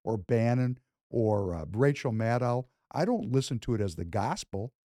Scalise or Bannon or Rachel Maddow. I don't listen to it as the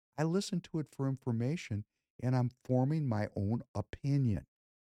gospel. I listen to it for information, and I'm forming my own opinion.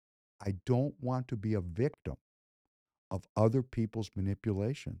 I don't want to be a victim of other people's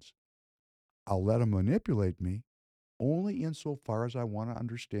manipulations. I'll let them manipulate me only insofar as I want to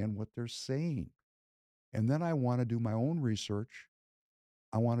understand what they're saying. And then I want to do my own research.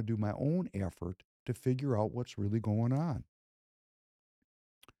 I want to do my own effort to figure out what's really going on.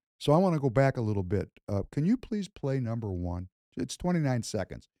 So I want to go back a little bit. Can you please play number 1? It's 29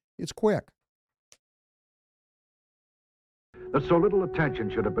 seconds. It's quick. That so little attention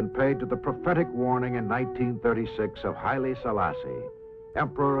should have been paid to the prophetic warning in 1936 of Haile Selassie,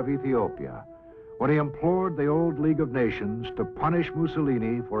 Emperor of Ethiopia, when he implored the old League of Nations to punish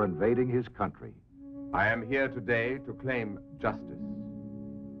Mussolini for invading his country. I am here today to claim justice.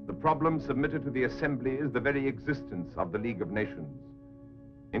 The problem submitted to the Assembly is the very existence of the League of Nations.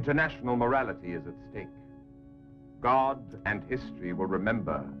 International morality is at stake. God and history will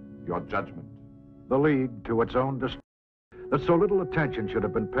remember your judgment. The League, to its own destruction, that so little attention should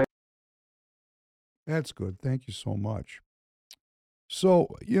have been paid. That's good. Thank you so much.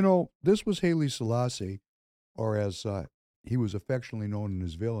 So, you know, this was Haile Selassie, or as he was affectionately known in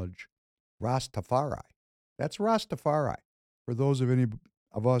his village, Rastafari. That's Rastafari. For those of any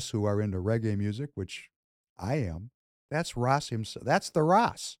of us who are into reggae music, which I am, that's Ras himself. That's the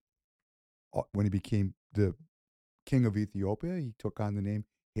Ras. When he became the king of Ethiopia, he took on the name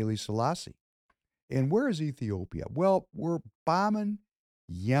Haile Selassie. And where is Ethiopia? Well, we're bombing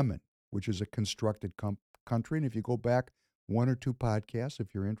Yemen, which is a constructed country. And if you go back 1 or 2 podcasts,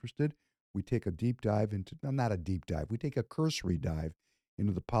 if you're interested, we take a deep dive into, no, not a deep dive, we take a cursory dive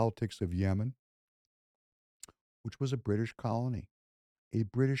into the politics of Yemen. which was a British colony. A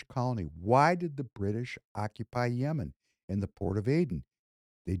British colony. Why did the British occupy Yemen and the port of Aden?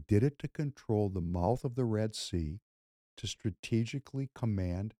 They did it to control the mouth of the Red Sea, to strategically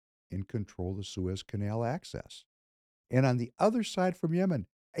command and control the Suez Canal access. And on the other side from Yemen,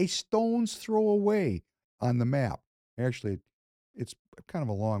 a stone's throw away on the map. Actually, it's kind of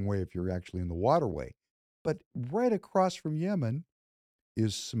a long way if you're actually in the waterway. But right across from Yemen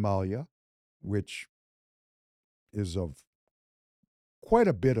is Somalia, which is of quite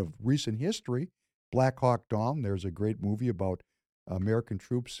a bit of recent history. Black Hawk Down, there's a great movie about American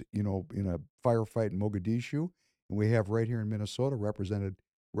troops, in a firefight in Mogadishu. And we have right here in Minnesota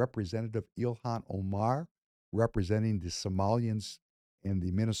Representative Ilhan Omar representing the Somalians and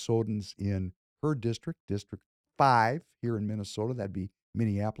the Minnesotans in her district, District 5 here in Minnesota. That'd be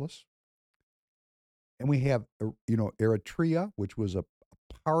Minneapolis. And we have, Eritrea, which was a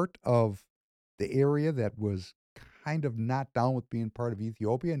part of the area that was kind of not down with being part of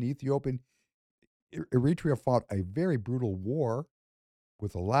Ethiopia. And Eritrea fought a very brutal war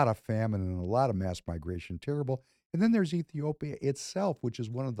with a lot of famine and a lot of mass migration. Terrible. And then there's Ethiopia itself, which is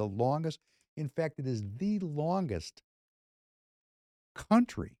one of the longest. In fact, it is the longest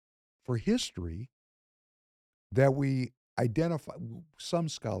country for history that we identify. Some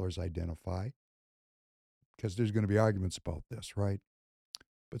scholars identify, because there's going to be arguments about this, right?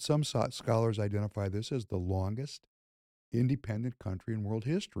 But some scholars identify this as the longest independent country in world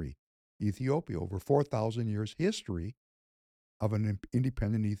history. Ethiopia, over 4,000 years history of an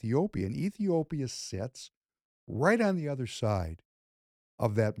independent Ethiopia. And Ethiopia sits right on the other side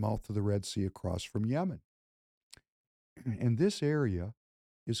of that mouth of the Red Sea across from Yemen. And this area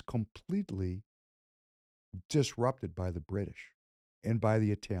is completely disrupted by the British and by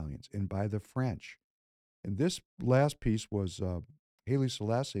the Italians and by the French. And this last piece was Haile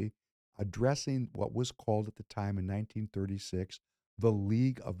Selassie addressing what was called at the time in 1936 the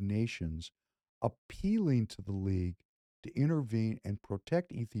League of Nations, appealing to the League to intervene and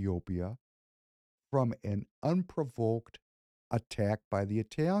protect Ethiopia from an unprovoked attack by the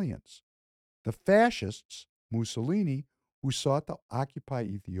Italians. The fascists, Mussolini, who sought to occupy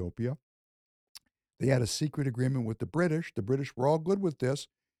Ethiopia, they had a secret agreement with the British. The British were all good with this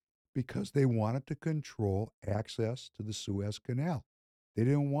because they wanted to control access to the Suez Canal. They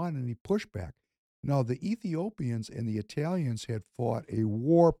didn't want any pushback. Now, the Ethiopians and the Italians had fought a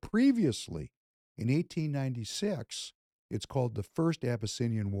war previously in 1896. It's called the First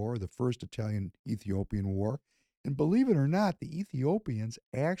Abyssinian War, the First Italian-Ethiopian War. And believe it or not, the Ethiopians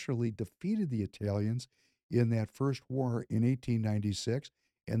actually defeated the Italians in that first war in 1896.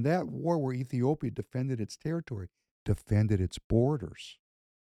 And that war where Ethiopia defended its territory, defended its borders,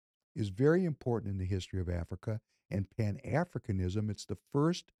 is very important in the history of Africa. And Pan-Africanism, it's the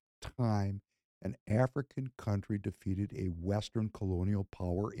first time an African country defeated a Western colonial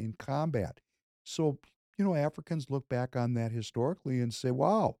power in combat. So, Africans look back on that historically and say,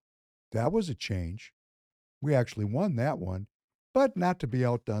 wow, that was a change. We actually won that one. But not to be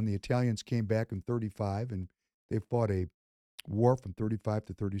outdone, the Italians came back in 35 and they fought a war from 35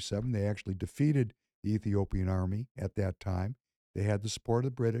 to 37. They actually defeated the Ethiopian army at that time. They had the support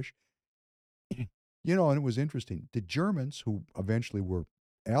of the British. And it was interesting. The Germans, who eventually were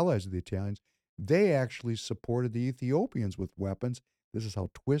allies of the Italians, they actually supported the Ethiopians with weapons. This is how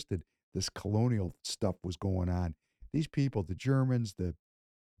twisted this colonial stuff was going on. These people, the Germans, the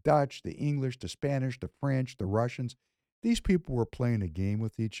Dutch, the English, the Spanish, the French, the Russians, these people were playing a game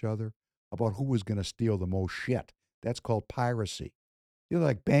with each other about who was going to steal the most shit. That's called piracy.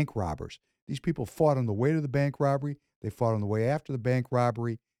 Like bank robbers. These people fought on the way to the bank robbery. They fought on the way after the bank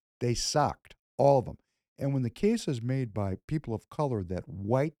robbery. They sucked, all of them. And when the case is made by people of color that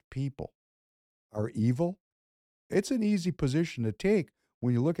white people are evil, it's an easy position to take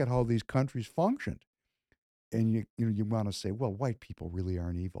when you look at how these countries functioned. And you want to say, well, white people really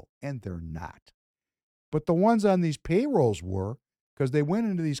aren't evil. And they're not. But the ones on these payrolls were, because they went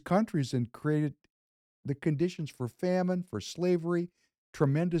into these countries and created the conditions for famine, for slavery,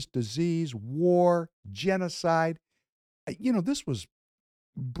 tremendous disease, war, genocide. This was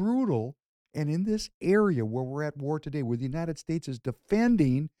brutal. And in this area where we're at war today, where the United States is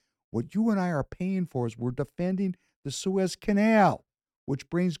defending what you and I are paying for, is we're defending the Suez Canal, which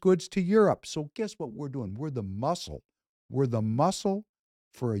brings goods to Europe. So guess what we're doing? We're the muscle. We're the muscle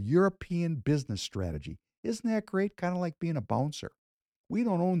for a European business strategy. Isn't that great? Kind of like being a bouncer. We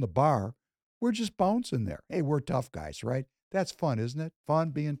don't own the bar. We're just bouncing there. Hey, we're tough guys, right? That's fun, isn't it? Fun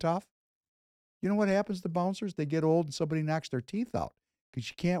being tough. You know what happens to bouncers? They get old and somebody knocks their teeth out because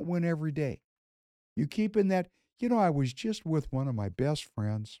you can't win every day. You keep in that. I was just with one of my best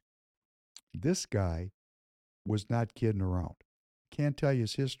friends. This guy was not kidding around. Can't tell you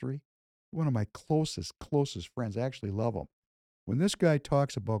his history. One of my closest friends. I actually love him. When this guy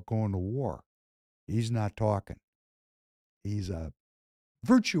talks about going to war, he's not talking. He's a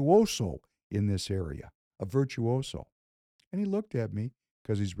virtuoso in this area, a virtuoso. And he looked at me,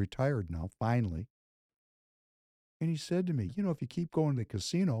 because he's retired now, finally, and he said to me, if you keep going to the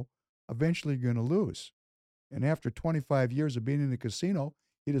casino, eventually you're going to lose. And after 25 years of being in the casino,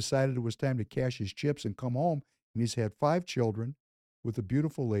 he decided it was time to cash his chips and come home. And he's had 5 children with a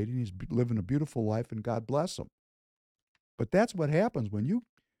beautiful lady, and he's living a beautiful life, and God bless him. But that's what happens when you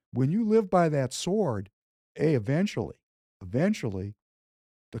live by that sword. Eventually,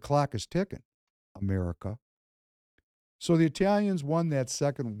 the clock is ticking, America. So the Italians won that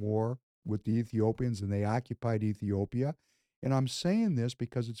second war with the Ethiopians, and they occupied Ethiopia. And I'm saying this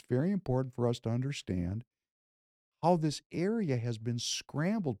because it's very important for us to understand how this area has been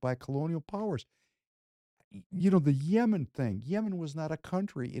scrambled by colonial powers. The Yemen thing. Yemen was not a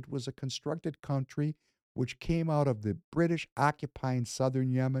country. It was a constructed country which came out of the British occupying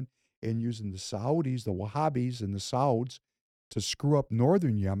southern Yemen and using the Saudis, the Wahhabis, and the Sauds to screw up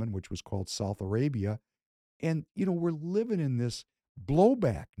northern Yemen, which was called South Arabia. And, we're living in this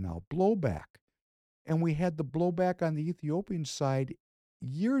blowback now, And we had the blowback on the Ethiopian side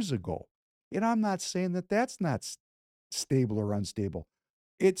years ago. And I'm not saying that that's not stable or unstable.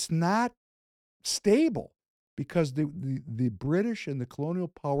 It's not stable because the British and the colonial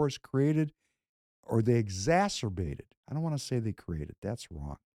powers created, or they exacerbated. I don't want to say they created. That's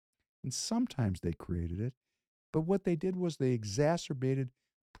wrong. And sometimes they created it. But what they did was they exacerbated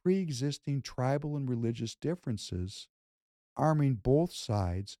pre-existing tribal and religious differences, arming both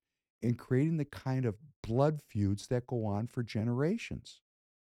sides and creating the kind of blood feuds that go on for generations.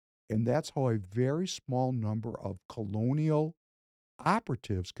 And that's how a very small number of colonial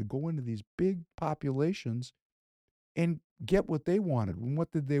operatives could go into these big populations and get what they wanted. And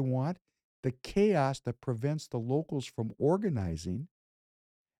what did they want? The chaos that prevents the locals from organizing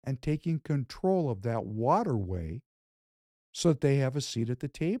and taking control of that waterway so that they have a seat at the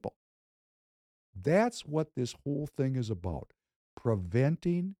table. That's what this whole thing is about,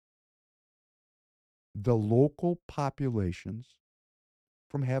 preventing the local populations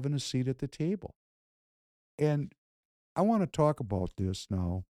from having a seat at the table. And I want to talk about this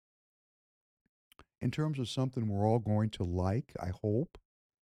now in terms of something we're all going to like, I hope,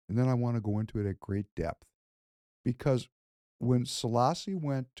 and then I want to go into it at great depth. Because when Selassie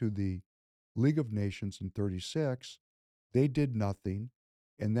went to the League of Nations in 36, they did nothing,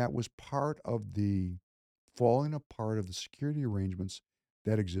 and that was part of the falling apart of the security arrangements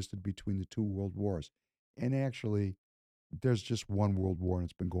that existed between the 2 world wars. And actually, there's just one world war, and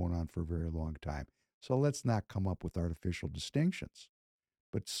it's been going on for a very long time. So let's not come up with artificial distinctions.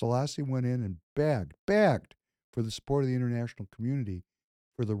 But Selassie went in and begged for the support of the international community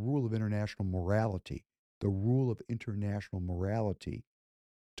for the rule of international morality, to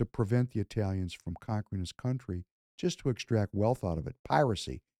prevent the Italians from conquering his country, just to extract wealth out of it.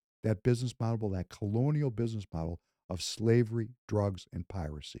 Piracy, that business model, that colonial business model of slavery, drugs, and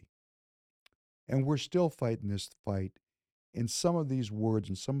piracy. And we're still fighting this fight. And some of these words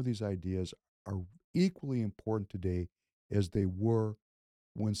and some of these ideas are equally important today as they were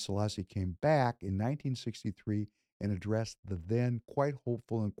when Selassie came back in 1963 and addressed the then quite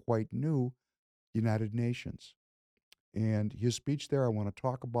hopeful and quite new United Nations. And his speech there, I want to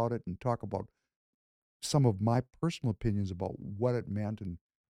talk about it and talk about some of my personal opinions about what it meant and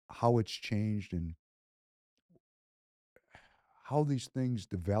how it's changed and how these things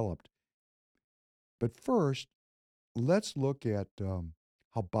developed. But first, let's look at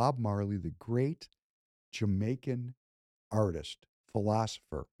how Bob Marley, the great Jamaican artist,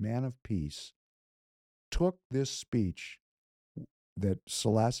 philosopher, man of peace, took this speech that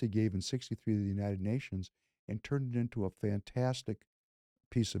Selassie gave in 63 to the United Nations and turned it into a fantastic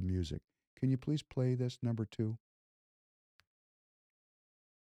piece of music. Can you please play this, number 2?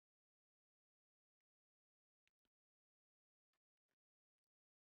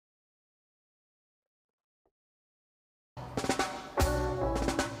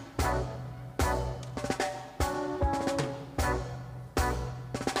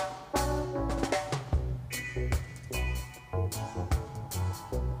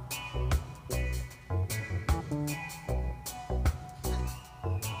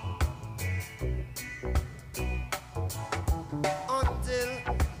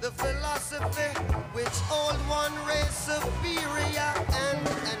 Which old one race superior and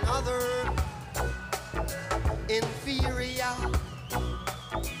another inferior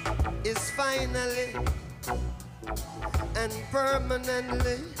is finally and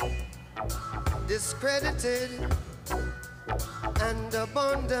permanently discredited and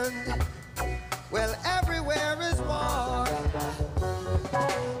abandoned. Well, everywhere is war.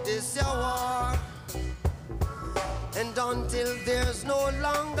 This your war. And until there's no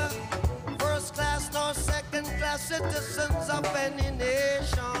longer first class nor second class citizens of any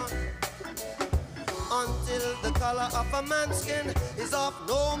nation, until the color of a man's skin is of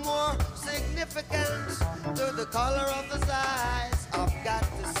no more significance to the color of his eyes, I've got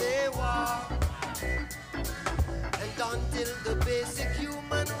to say war. And until the basic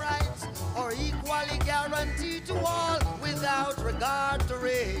human rights are equally guaranteed to all without regard to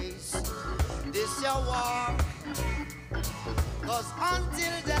race, this your war. 'Cause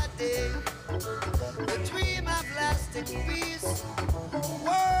until that day, the dream of lasting peace,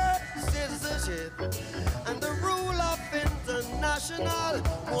 world citizenship, and the rule of international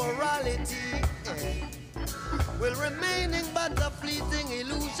morality will remaining but a fleeting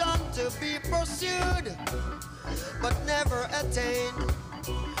illusion to be pursued, but never attained.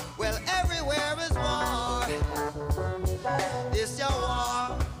 Well, everywhere is war. This your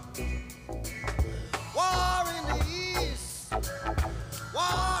war. War in the east,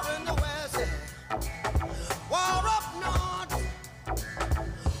 war in the west, war up north,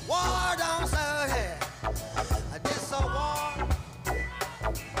 war down south. This a war,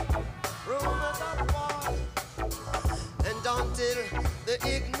 rumors of war. And until the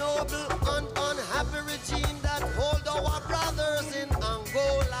ignoble and unhappy regime that hold our brothers in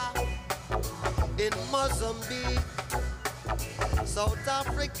Angola, in Mozambique, South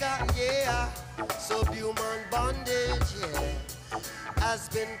Africa, yeah, subhuman bondage, yeah, has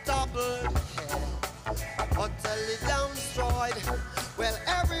been toppled, yeah, utterly down destroyed. Well,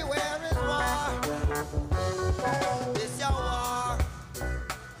 everywhere is war. This your war.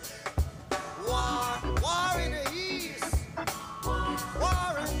 War in the east,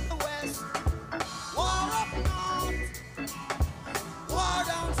 war in the west, war up north, war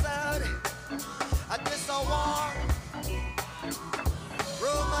down south. And this a war.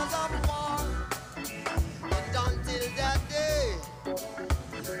 Rumors of war. And until that day,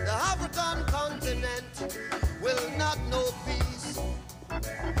 the African continent will not know peace.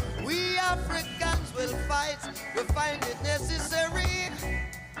 We Africans will fight, we find it necessary.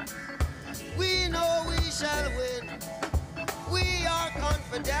 We know we shall win. We are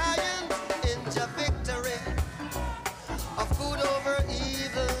confident in the victory of good over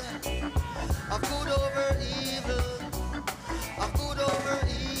evil, of good over evil, of good over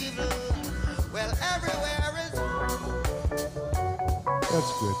evil. Well, everywhere is.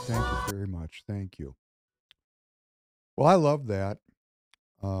 That's good. Thank you very much. Thank you. Well, I love that.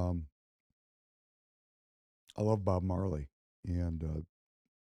 Um, I love Bob Marley. And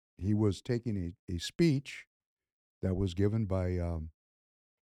he was taking a speech that was given by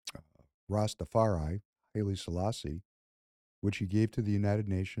Rastafari, Haile Selassie, which he gave to the United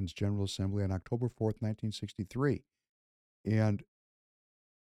Nations General Assembly on October 4th, 1963. And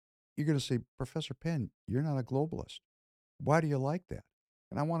you're going to say, Professor Penn, you're not a globalist. Why do you like that?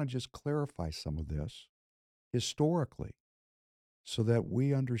 And I want to just clarify some of this historically so that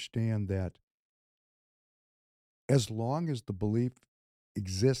we understand that as long as the belief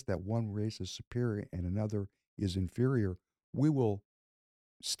exists that one race is superior and another is inferior, we will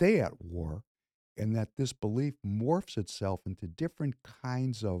stay at war, and that this belief morphs itself into different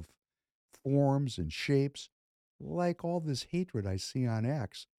kinds of forms and shapes, like all this hatred I see on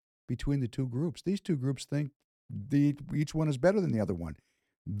X between the two groups. These two groups think each one is better than the other one.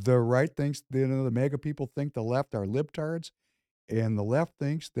 The right thinks, the MAGA people think the left are libtards, and the left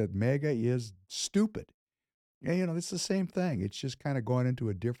thinks that MAGA is stupid. And, it's the same thing. It's just kind of gone into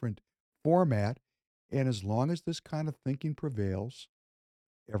a different format. And as long as this kind of thinking prevails,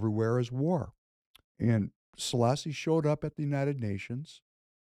 everywhere is war. And Selassie showed up at the United Nations,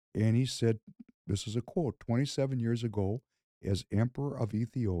 and he said, this is a quote, 27 years ago, as Emperor of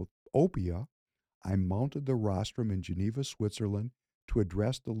Ethiopia, I mounted the rostrum in Geneva, Switzerland, to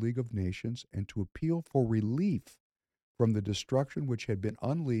address the League of Nations and to appeal for relief from the destruction which had been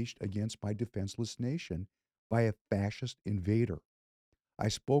unleashed against my defenseless nation by a fascist invader. I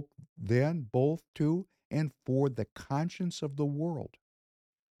spoke then both to and for the conscience of the world.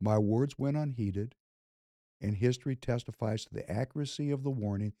 My words went unheeded, and history testifies to the accuracy of the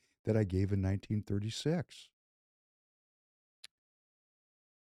warning that I gave in 1936.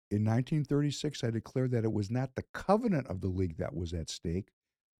 In 1936, I declared that it was not the covenant of the League that was at stake,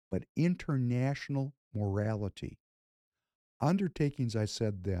 but international morality. Undertakings, I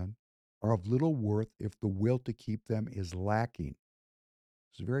said then, are of little worth if the will to keep them is lacking.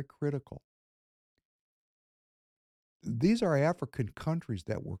 It's very critical. These are African countries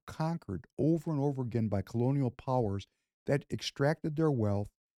that were conquered over and over again by colonial powers that extracted their wealth,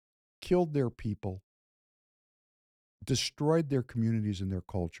 killed their people, destroyed their communities and their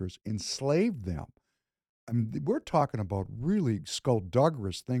cultures, enslaved them. I mean, we're talking about really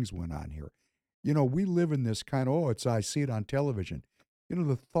skullduggerous things went on here. You know, we live in this kind of, oh, it's, I see it on television. You know,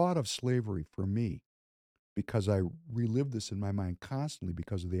 the thought of slavery for me, because I relive this in my mind constantly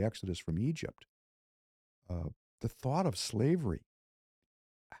because of the exodus from Egypt, uh, the thought of slavery,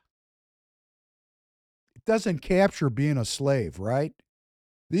 it doesn't capture being a slave, right?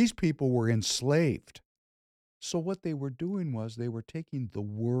 These people were enslaved. So what they were doing was they were taking the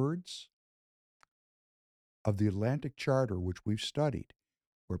words of the Atlantic Charter, which we've studied,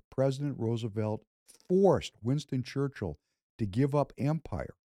 where President Roosevelt forced Winston Churchill to give up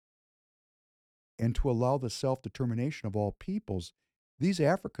empire and to allow the self-determination of all peoples. These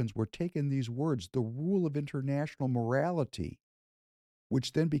Africans were taking these words, the rule of international morality,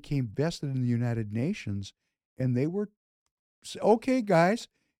 which then became vested in the United Nations, and they were, okay, guys,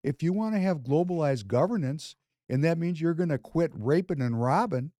 if you want to have globalized governance, and that means you're going to quit raping and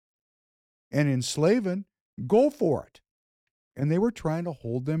robbing and enslaving, go for it. And they were trying to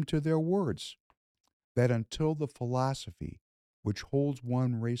hold them to their words, that until the philosophy which holds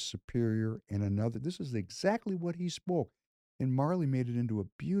one race superior and another, this is exactly what he spoke. And Marley made it into a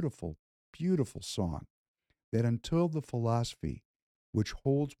beautiful, beautiful song, that until the philosophy which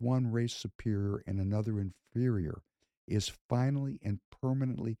holds one race superior and another inferior is finally and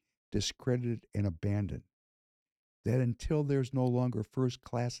permanently discredited and abandoned, that until there's no longer first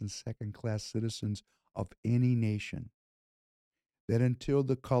class and second class citizens of any nation, that until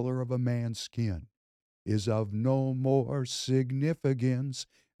the color of a man's skin is of no more significance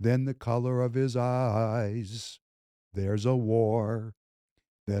than the color of his eyes, there's a war,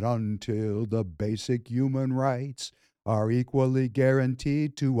 that until the basic human rights are equally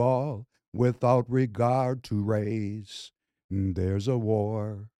guaranteed to all without regard to race, there's a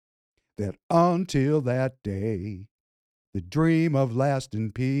war, that until that day, the dream of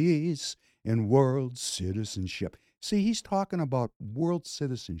lasting peace and world citizenship. See, he's talking about world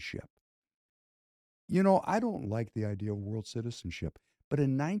citizenship. You know, I don't like the idea of world citizenship, but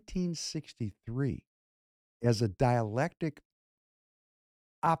in 1963, as a dialectic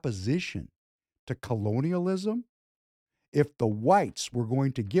opposition to colonialism, if the whites were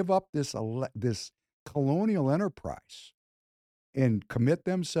going to give up this colonial enterprise and commit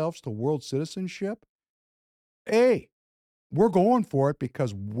themselves to world citizenship, hey, we're going for it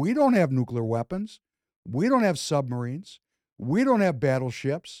because we don't have nuclear weapons. We don't have submarines. We don't have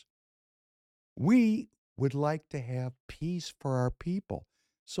battleships. We would like to have peace for our people.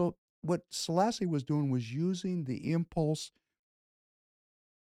 So what Selassie was doing was using the impulse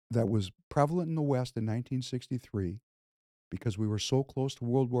that was prevalent in the West in 1963, because we were so close to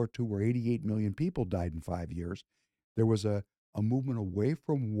World War II, where 88 million people died in 5 years. There was a movement away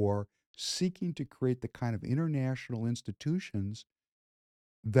from war, seeking to create the kind of international institutions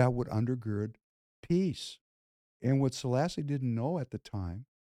that would undergird peace. And what Selassie didn't know at the time,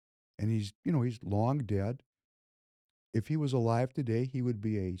 and he's long dead. If he was alive today, he would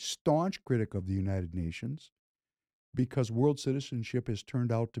be a staunch critic of the United Nations, because world citizenship has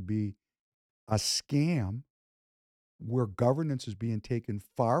turned out to be a scam where governance is being taken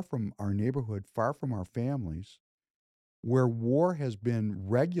far from our neighborhood, far from our families, where war has been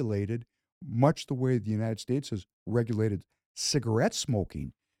regulated much the way the United States has regulated cigarette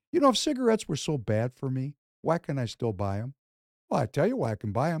smoking. You know, if cigarettes were so bad for me, why can I still buy them? Well, I tell you why I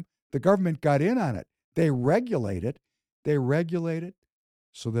can buy them. The government got in on it. They regulate it. They regulate it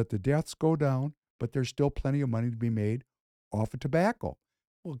so that the deaths go down, but there's still plenty of money to be made off of tobacco.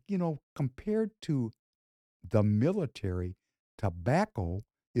 Well, you know, compared to the military, tobacco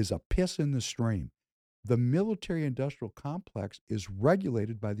is a piss in the stream. The military industrial complex is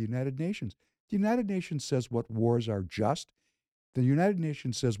regulated by the United Nations. The United Nations says what wars are just. The United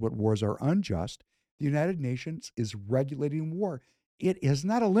Nations says what wars are unjust. The United Nations is regulating war. It has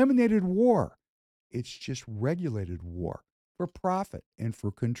not eliminated war. It's just regulated war for profit and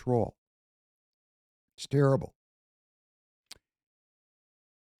for control. It's terrible.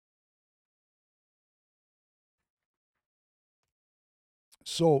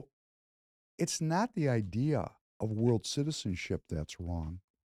 So it's not the idea of world citizenship that's wrong.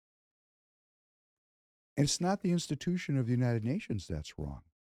 And it's not the institution of the United Nations that's wrong.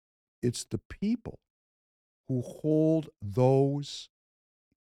 It's the people who hold those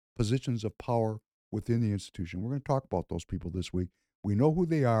positions of power within the institution. We're going to talk about those people this week. We know who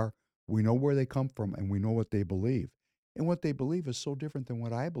they are, we know where they come from, and we know what they believe. And what they believe is so different than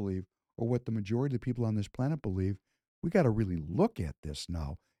what I believe or what the majority of the people on this planet believe. We got to really look at this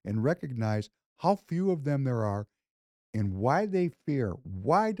now and recognize how few of them there are and why they fear.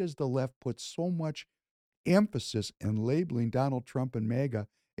 Why does the left put so much emphasis in labeling Donald Trump and MAGA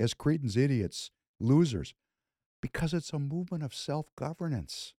as cretins, idiots, losers? Because it's a movement of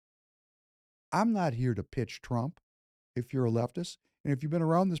self-governance. I'm not here to pitch Trump if you're a leftist. And if you've been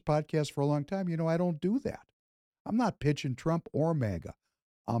around this podcast for a long time, you know I don't do that. I'm not pitching Trump or MAGA.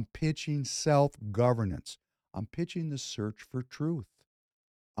 I'm pitching self-governance. I'm pitching the search for truth.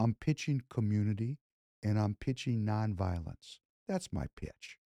 I'm pitching community, and I'm pitching nonviolence. That's my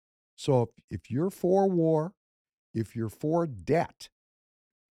pitch. So if you're for war, if you're for debt,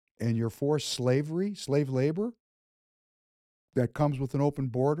 and you're for slavery, slave labor that comes with an open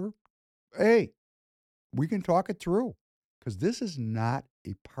border, hey, we can talk it through, because this is not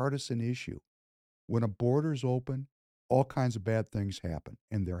a partisan issue. When a border's open, all kinds of bad things happen,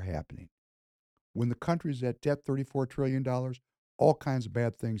 and they're happening. When the country's at debt, $34 trillion, all kinds of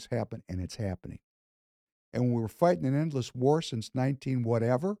bad things happen, and it's happening. And when we're fighting an endless war since 19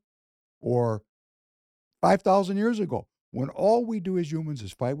 whatever, or 5,000 years ago, when all we do as humans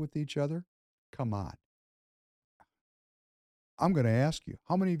is fight with each other, come on. I'm going to ask you,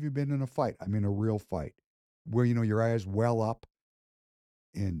 how many of you have been in a fight? I mean, a real fight, where, your eyes well up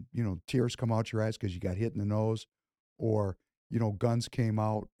and, tears come out your eyes because you got hit in the nose, or, guns came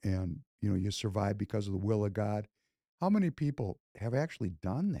out and, you survived because of the will of God. How many people have actually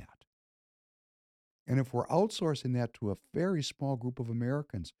done that? And if we're outsourcing that to a very small group of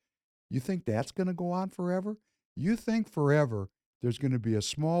Americans, you think that's going to go on forever? You think forever there's going to be a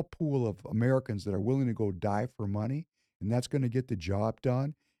small pool of Americans that are willing to go die for money, and that's going to get the job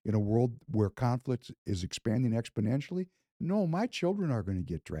done in a world where conflict is expanding exponentially? No, my children are going to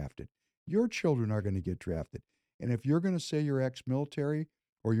get drafted. Your children are going to get drafted. And if you're going to say you're ex-military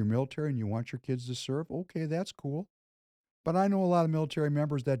or you're military and you want your kids to serve, okay, that's cool. But I know a lot of military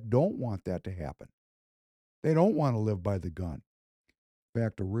members that don't want that to happen. They don't want to live by the gun. In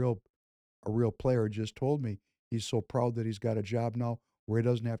fact, a real player just told me he's so proud that he's got a job now where he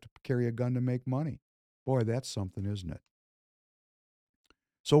doesn't have to carry a gun to make money. Boy, that's something, isn't it?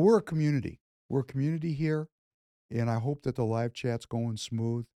 So we're a community. We're a community here, and I hope that the live chat's going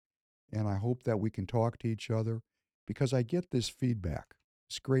smooth, and I hope that we can talk to each other, because I get this feedback,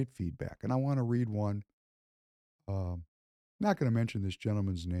 this great feedback, and I want to read one. Not going to mention this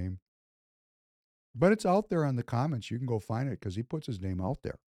gentleman's name, but it's out there on the comments. You can go find it because he puts his name out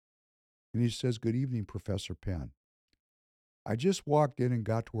there. And he says, "Good evening, Professor Penn. I just walked in and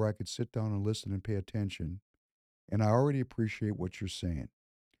got to where I could sit down and listen and pay attention, and I already appreciate what you're saying.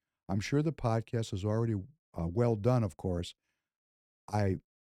 I'm sure the podcast is already well done, of course. I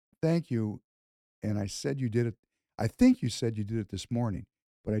thank you, and I said you did it. I think you said you did it this morning,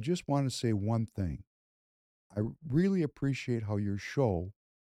 but I just want to say one thing. I really appreciate how your show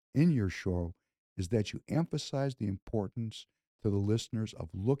is that you emphasize the importance to the listeners of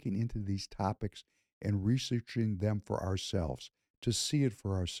looking into these topics and researching them for ourselves, to see it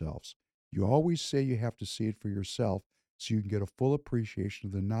for ourselves. You always say you have to see it for yourself so you can get a full appreciation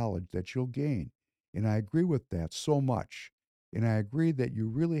of the knowledge that you'll gain. And I agree with that so much. And I agree that you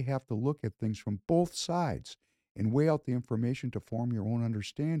really have to look at things from both sides and weigh out the information to form your own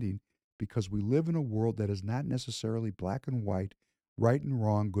understanding, because we live in a world that is not necessarily black and white, right and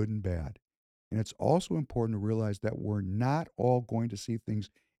wrong, good and bad. And it's also important to realize that we're not all going to see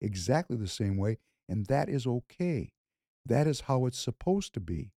things exactly the same way, and that is okay. That is how it's supposed to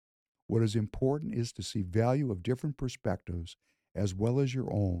be. What is important is to see value of different perspectives as well as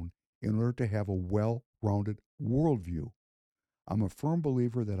your own in order to have a well-rounded worldview. I'm a firm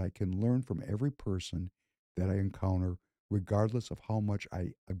believer that I can learn from every person that I encounter, regardless of how much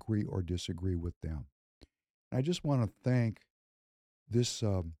I agree or disagree with them. And I just want to thank this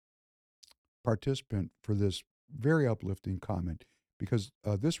participant for this very uplifting comment, because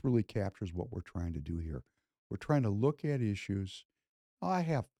this really captures what we're trying to do here. We're trying to look at issues. I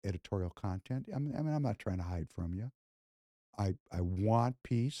have editorial content. I mean, I'm not trying to hide from you. I want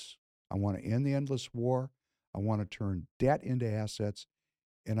peace. I want to end the endless war. I want to turn debt into assets.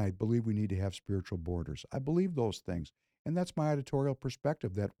 And I believe we need to have spiritual borders. I believe those things. And that's my editorial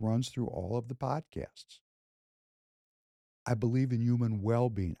perspective that runs through all of the podcasts. I believe in human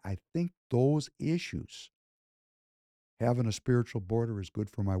well-being. I think those issues, having a spiritual border, is good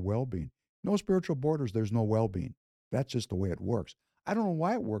for my well-being. No spiritual borders, there's no well-being. That's just the way it works. I don't know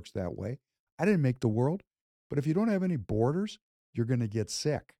why it works that way. I didn't make the world. But if you don't have any borders, you're going to get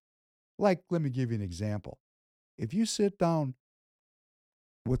sick. Like, let me give you an example. If you sit down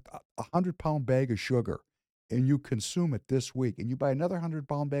with a 100-pound bag of sugar and you consume it this week, and you buy another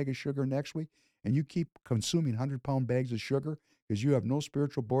 100-pound bag of sugar next week, and you keep consuming 100-pound bags of sugar because you have no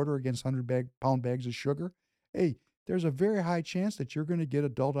spiritual border against 100-pound bags of sugar, hey, there's a very high chance that you're going to get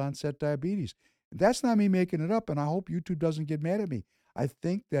adult onset diabetes. That's not me making it up, and I hope YouTube doesn't get mad at me. I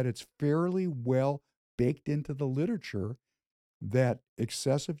think that it's fairly well baked into the literature that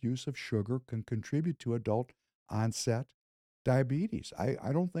excessive use of sugar can contribute to adult onset diabetes.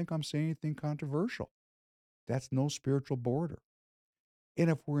 I don't think I'm saying anything controversial. That's no spiritual border. And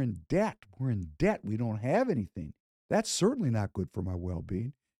if we're in debt, we don't have anything. That's certainly not good for my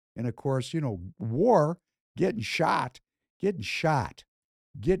well-being. And of course, war, getting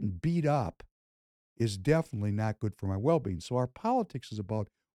beat up is definitely not good for my well-being. So our politics is about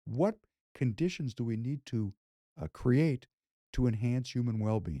what conditions do we need to create to enhance human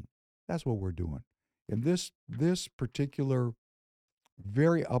well-being. That's what we're doing. And this particular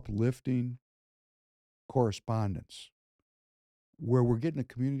very uplifting correspondence, where we're getting a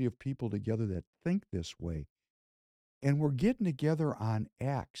community of people together that think this way, and we're getting together on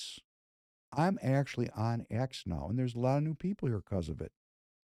X. I'm actually on X now, and there's a lot of new people here because of it.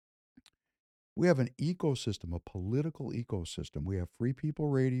 We have an ecosystem, a political ecosystem. We have Free People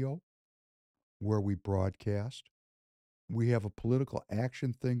Radio, where we broadcast. We have a political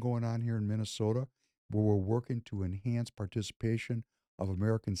action thing going on here in Minnesota, where we're working to enhance participation of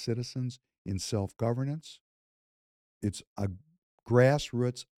American citizens in self-governance. It's a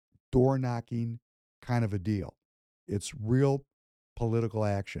grassroots, door-knocking kind of a deal. It's real political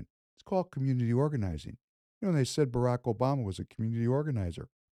action. It's called community organizing. They said Barack Obama was a community organizer.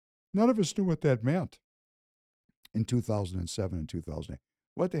 None of us knew what that meant in 2007 and 2008.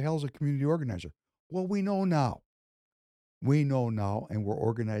 What the hell is a community organizer? Well, we know now. We know now, and we're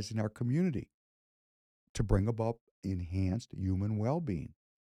organizing our community to bring about enhanced human well-being.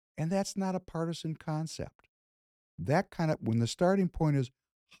 And that's not a partisan concept. When the starting point is,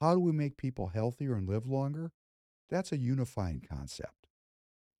 how do we make people healthier and live longer? That's a unifying concept.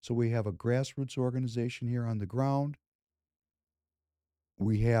 So we have a grassroots organization here on the ground.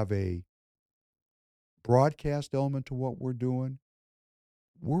 We have a broadcast element to what we're doing.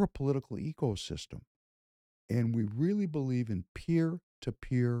 We're a political ecosystem, and we really believe in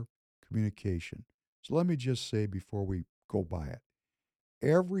peer-to-peer communication. So let me just say before we go by it,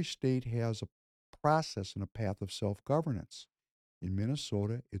 every state has a process and a path of self-governance. In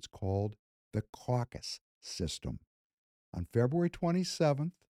Minnesota, it's called the caucus system. On February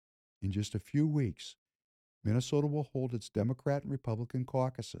 27th, in just a few weeks, Minnesota will hold its Democrat and Republican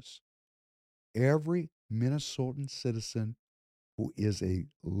caucuses. Every Minnesotan citizen who is a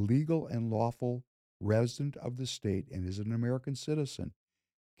legal and lawful resident of the state and is an American citizen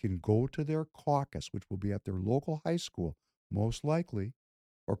can go to their caucus, which will be at their local high school, most likely,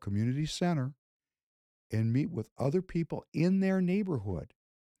 or community center, and meet with other people in their neighborhood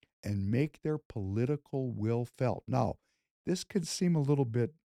and make their political will felt. Now, this could seem a little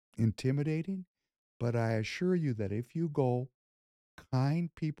bit intimidating, but I assure you that if you go, kind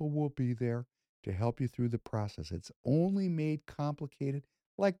people will be there to help you through the process. It's only made complicated,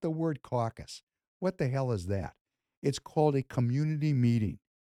 like the word caucus. What the hell is that? It's called a community meeting.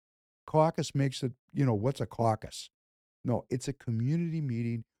 Caucus makes it, what's a caucus? No, it's a community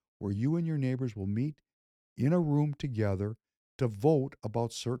meeting where you and your neighbors will meet in a room together to vote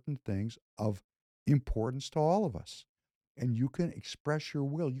about certain things of importance to all of us. And you can express your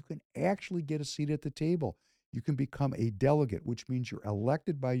will. You can actually get a seat at the table. You can become a delegate, which means you're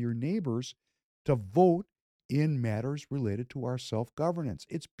elected by your neighbors to vote in matters related to our self-governance.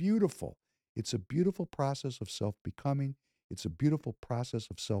 It's beautiful. It's a beautiful process of self-becoming. It's a beautiful process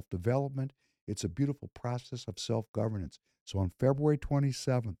of self-development. It's a beautiful process of self-governance. So on February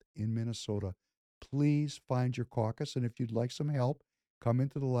 27th in Minnesota, please find your caucus. And if you'd like some help, come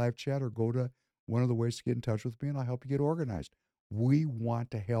into the live chat or go to one of the ways to get in touch with me, and I'll help you get organized. We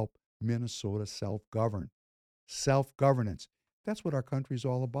want to help Minnesota self-govern. Self-governance. That's what our country's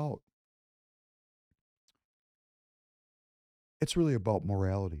all about. It's really about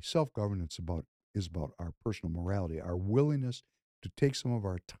morality. Self-governance is about our personal morality, our willingness to take some of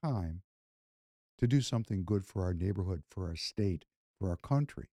our time to do something good for our neighborhood, for our state, for our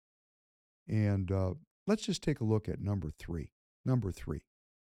country. And let's just take a look at number 3. Number 3.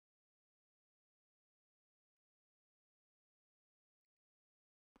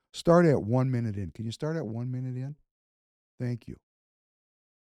 Start at 1 minute in. Can you start at 1 minute in? Thank you.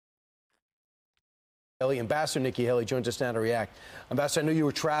 Ambassador Nikki Haley joins us now to react. Ambassador, I know you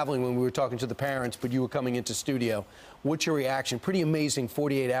were traveling when we were talking to the parents, but you were coming into studio. What's your reaction? Pretty amazing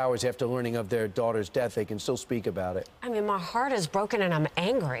 48 hours after learning of their daughter's death, they can still speak about it. I mean, my heart is broken and I'm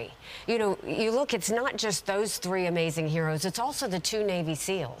angry. You know, you look, it's not just those 3 amazing heroes, it's also the 2 Navy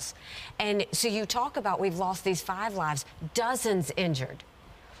SEALs. And so you talk about we've lost these 5 lives, dozens injured.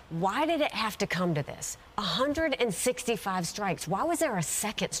 Why did it have to come to this? 165 strikes. Why was there a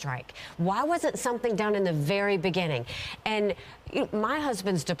second strike? Why wasn't something done in the very beginning? And my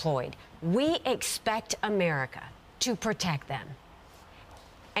husband's deployed. We expect America to protect them.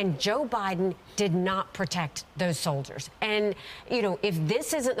 And Joe Biden did not protect those soldiers. And, you know, if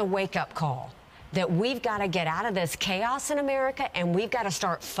this isn't the wake-up call that we've got to get out of this chaos in America and we've got to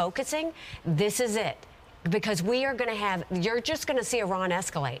start focusing, this is it. Because we are going to have, you're just going to see Iran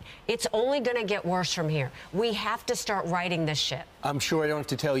escalate. It's only going to get worse from here. We have to start righting this ship. I'm sure I don't have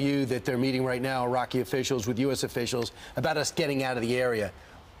to tell you that they're meeting right now, Iraqi officials with U.S. officials, about us getting out of the area.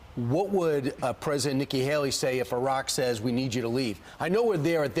 What would President Nikki Haley say if Iraq says we need you to leave? I know we're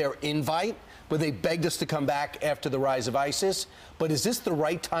there at their invite, but they begged us to come back after the rise of ISIS. But is this the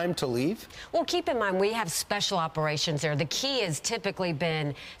right time to leave? Well, keep in mind, we have special operations there. The key has typically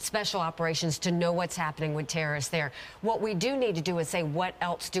been special operations to know what's happening with terrorists there. What we do need to do is say, what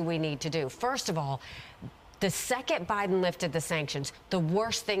else do we need to do? First of all, the second Biden lifted the sanctions, the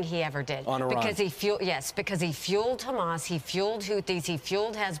worst thing he ever did. On Iran. Because he fueled Hamas, he fueled Houthis, he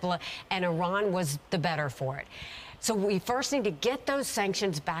fueled Hezbollah, and Iran was the better for it. So we first need to get those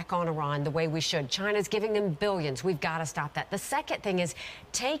sanctions back on Iran the way we should. China's giving them billions. We've got to stop that. The second thing is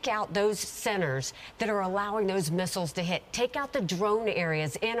take out those centers that are allowing those missiles to hit. Take out the drone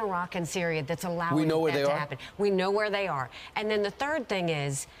areas in Iraq and Syria that's allowing that to happen. We know where they are. And then the third thing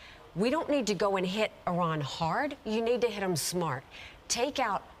is we don't need to go and hit Iran hard. You need to hit them smart. Take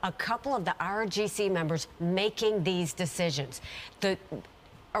out a couple of the IRGC members making these decisions.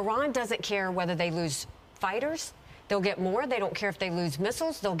 Iran doesn't care whether they lose fighters. They'll get more. They don't care if they lose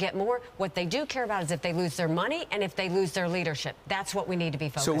missiles. They'll get more. What they do care about is if they lose their money and if they lose their leadership. That's what we need to be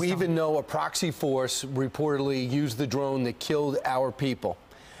focused on. So even though a proxy force reportedly used the drone that killed our people,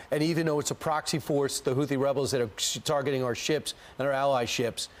 and even though it's a proxy force, the Houthi rebels that are targeting our ships and our ally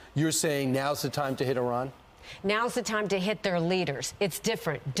ships, you're saying now's the time to hit Iran? Now's the time to hit their leaders. It's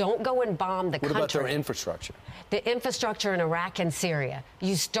different. Don't go and bomb the country. What about their infrastructure? The infrastructure in Iraq and Syria.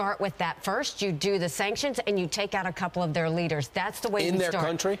 You start with that first. You do the sanctions, and you take out a couple of their leaders. That's the way we start. In their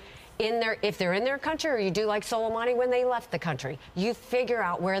country? If they're in their country, or you do like Soleimani when they left the country. You figure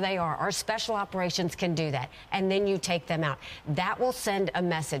out where they are. Our special operations can do that, and then you take them out. That will send a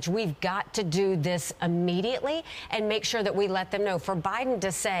message. We've got to do this immediately and make sure that we let them know. For Biden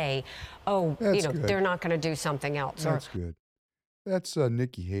to say, oh, they're not going to do something else. That's good. That's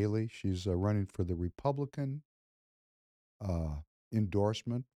Nikki Haley. She's running for the Republican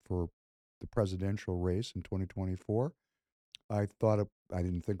endorsement for the presidential race in 2024. I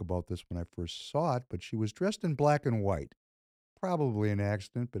didn't think about this when I first saw it, but she was dressed in black and white. Probably an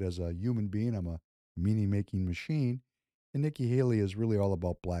accident, but as a human being, I'm a meaning-making machine. And Nikki Haley is really all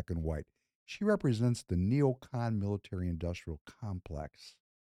about black and white. She represents the neocon military-industrial complex.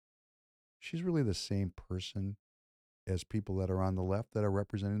 She's really the same person as people that are on the left that are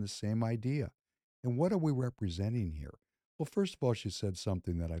representing the same idea. And what are we representing here? Well, first of all, she said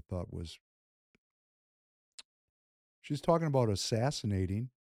something that I thought was, she's talking about assassinating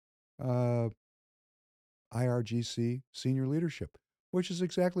IRGC senior leadership, which is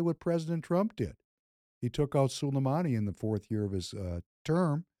exactly what President Trump did. He took out Soleimani in the 4th year of his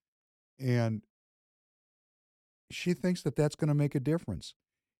term, and she thinks that that's going to make a difference.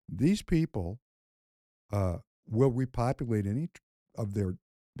 These people will repopulate any of their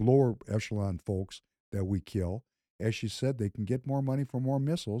lower echelon folks that we kill. As she said, they can get more money for more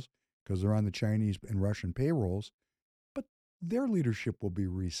missiles because they're on the Chinese and Russian payrolls, but their leadership will be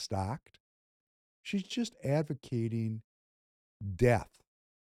restocked. She's just advocating death.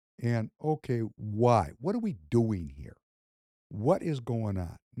 And, okay, why? What are we doing here? What is going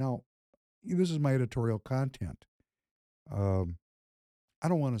on? Now, this is my editorial content. I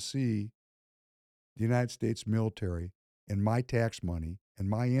don't want to see the United States military and my tax money and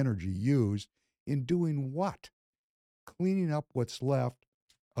my energy used in doing what? Cleaning up what's left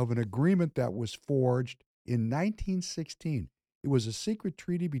of an agreement that was forged in 1916. It was a secret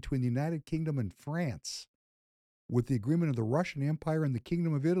treaty between the United Kingdom and France with the agreement of the Russian Empire and the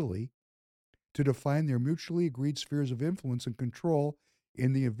Kingdom of Italy to define their mutually agreed spheres of influence and control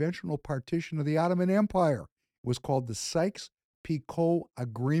in the eventual partition of the Ottoman Empire. It was called the Sykes-Picot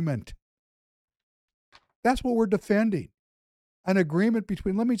Agreement. That's what we're defending. An agreement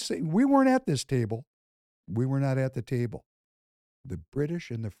between, let me say, we weren't at this table. We were not at the table. The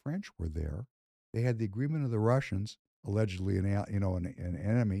British and the French were there. They had the agreement of the Russians allegedly an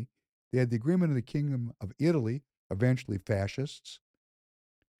enemy. They had the agreement of the Kingdom of Italy, eventually fascists.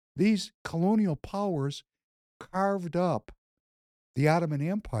 These colonial powers carved up the Ottoman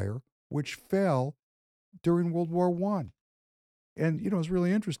Empire, which fell during World War I. And, it's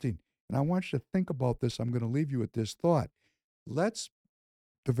really interesting. And I want you to think about this. I'm going to leave you with this thought. Let's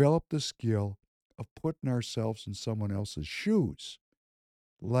develop the skill of putting ourselves in someone else's shoes.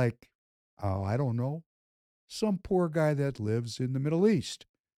 Like, I don't know, some poor guy that lives in the Middle East,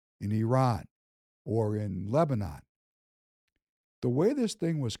 in Iran, or in Lebanon. The way this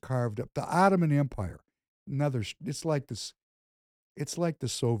thing was carved up, the Ottoman Empire, it's like this, it's like the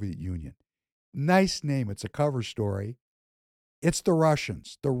Soviet Union. Nice name, it's a cover story. It's the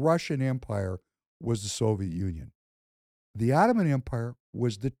Russians. The Russian Empire was the Soviet Union. The Ottoman Empire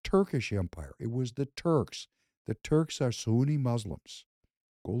was the Turkish Empire. It was the Turks. The Turks are Sunni Muslims.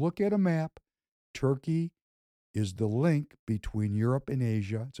 Go look at a map. Turkey is the link between Europe and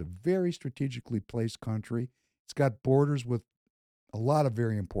Asia. It's a very strategically placed country. It's got borders with a lot of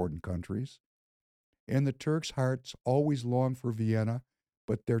very important countries. And the Turks' hearts always long for Vienna,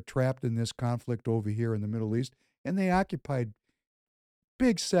 but they're trapped in this conflict over here in the Middle East. And they occupied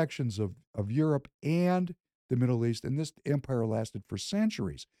big sections of Europe and the Middle East. And this empire lasted for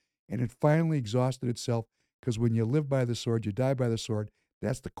centuries. And it finally exhausted itself because when you live by the sword, you die by the sword.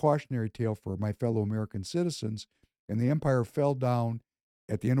 That's the cautionary tale for my fellow American citizens. And the empire fell down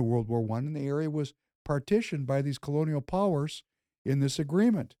at the end of World War I, and the area was partitioned by these colonial powers in this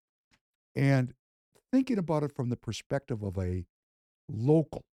agreement. And thinking about it from the perspective of a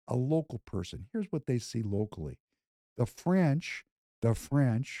local person, here's what they see locally. The French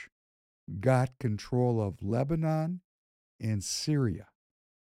got control of Lebanon and Syria.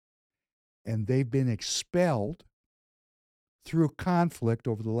 And they've been expelled through conflict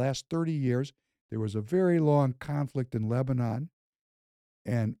over the last 30 years. There was a very long conflict in Lebanon,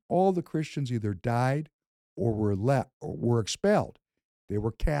 and all the Christians either died or were expelled. They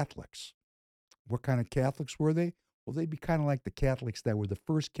were Catholics. What kind of Catholics were they? Well, they'd be kind of like the Catholics that were the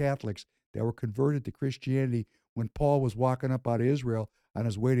first Catholics that were converted to Christianity when Paul was walking up out of Israel on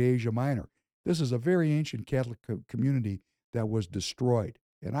his way to Asia Minor. This is a very ancient Catholic community that was destroyed.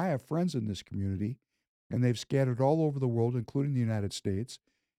 And I have friends in this community, and they've scattered all over the world, including the United States.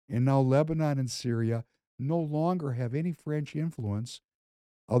 And now Lebanon and Syria no longer have any French influence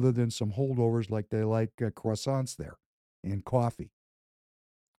other than some holdovers like they like croissants there and coffee.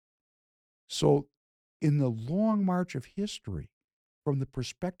 So in the long march of history, from the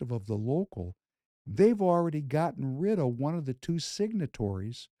perspective of the local, they've already gotten rid of one of the two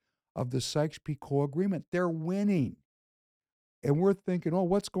signatories of the Sykes-Picot Agreement. They're winning. And we're thinking, oh,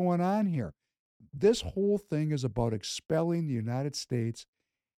 what's going on here? This whole thing is about expelling the United States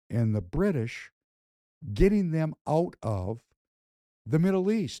and the British, getting them out of the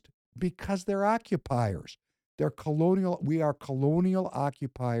Middle East because they're occupiers. They're colonial. We are colonial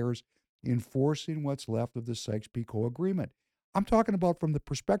occupiers enforcing what's left of the Sykes-Picot Agreement. I'm talking about from the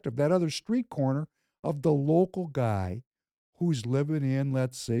perspective, that other street corner of the local guy who's living in,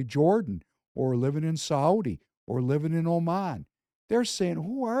 let's say, Jordan, or living in Saudi, or living in Oman. They're saying,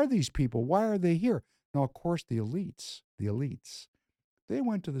 who are these people? Why are they here? Now, of course, the elites, they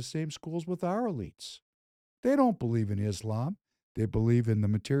went to the same schools with our elites. They don't believe in Islam. They believe in the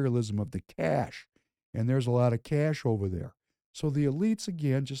materialism of the cash. And there's a lot of cash over there. So the elites,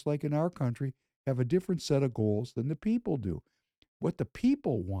 again, just like in our country, have a different set of goals than the people do. What the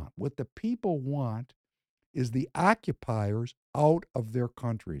people want is the occupiers out of their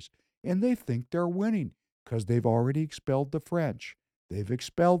countries. And they think they're winning because they've already expelled the French. They've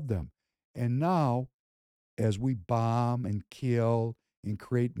expelled them. And now, as we bomb and kill and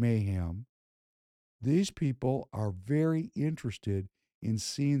create mayhem, these people are very interested in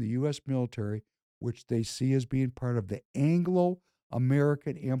seeing the U.S. military, which they see as being part of the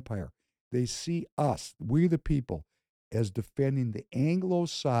Anglo-American Empire. They see us, we the people, as defending the Anglo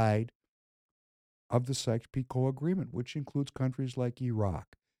side of the Sykes-Picot Agreement, which includes countries like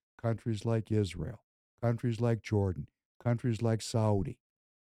Iraq, countries like Israel, countries like Jordan, countries like Saudi,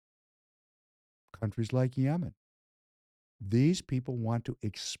 countries like Yemen. These people want to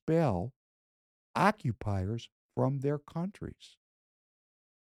expel occupiers from their countries.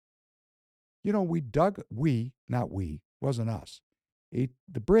 You know, wasn't us.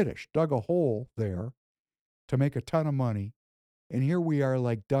 The British dug a hole there to make a ton of money, and here we are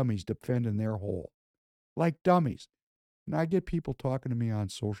like dummies defending their hole. Like dummies. And I get people talking to me on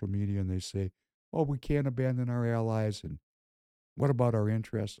social media, and they say, oh, we can't abandon our allies, and what about our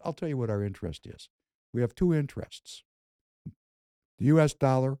interests? I'll tell you what our interest is. We have two interests. The U.S.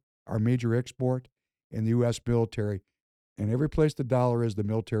 dollar, our major export, and the U.S. military And every place the dollar is, the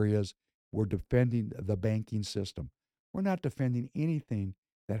military is, we're defending the banking system. We're not defending anything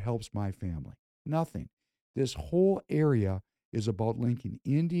that helps my family. Nothing. This whole area is about linking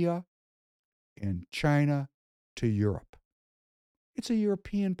India and China to Europe. It's a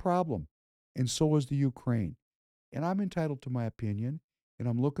European problem, and so is the Ukraine. And I'm entitled to my opinion, and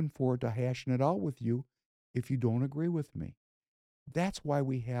I'm looking forward to hashing it out with you if you don't agree with me. That's why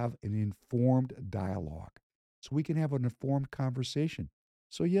we have an informed dialogue, so we can have an informed conversation.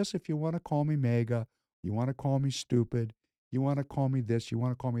 So, yes, if you want to call me MAGA, you want to call me stupid, you want to call me this, you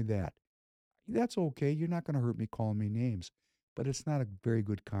want to call me that, that's okay. You're not going to hurt me calling me names, but it's not a very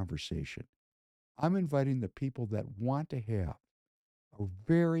good conversation. I'm inviting the people that want to have a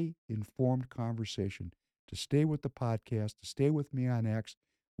very informed conversation to stay with the podcast, to stay with me on X.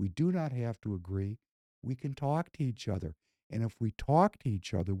 We do not have to agree. We can talk to each other. And if we talk to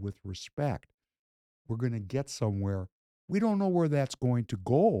each other with respect, we're going to get somewhere. We don't know where that's going to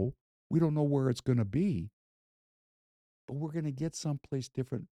go. We don't know where it's going to be. But we're going to get someplace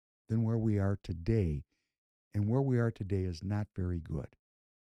different than where we are today. And where we are today is not very good.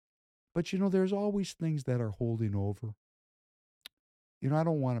 But, there's always things that are holding over. I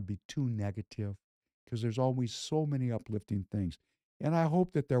don't want to be too negative because there's always so many uplifting things. And I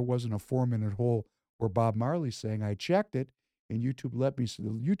hope that there wasn't a 4-minute hole where Bob Marley's saying, I checked it, and YouTube let me.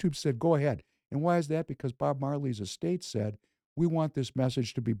 YouTube said, go ahead. And why is that? Because Bob Marley's estate said, we want this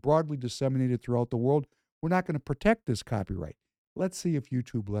message to be broadly disseminated throughout the world. We're not going to protect this copyright. Let's see if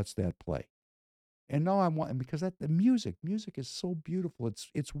YouTube lets that play. And now because the music is so beautiful.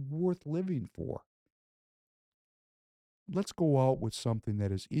 It's worth living for. Let's go out with something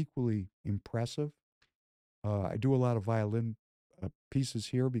that is equally impressive. I do a lot of violin pieces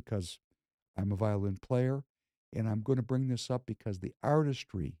here because I'm a violin player, and I'm going to bring this up because the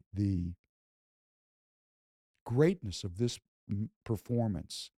artistry, the greatness of this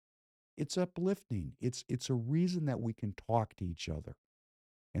performance, it's uplifting. It's a reason that we can talk to each other.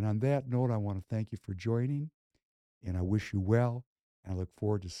 And on that note, I want to thank you for joining, and I wish you well, and I look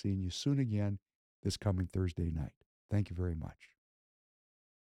forward to seeing you soon again this coming Thursday night. Thank you very much.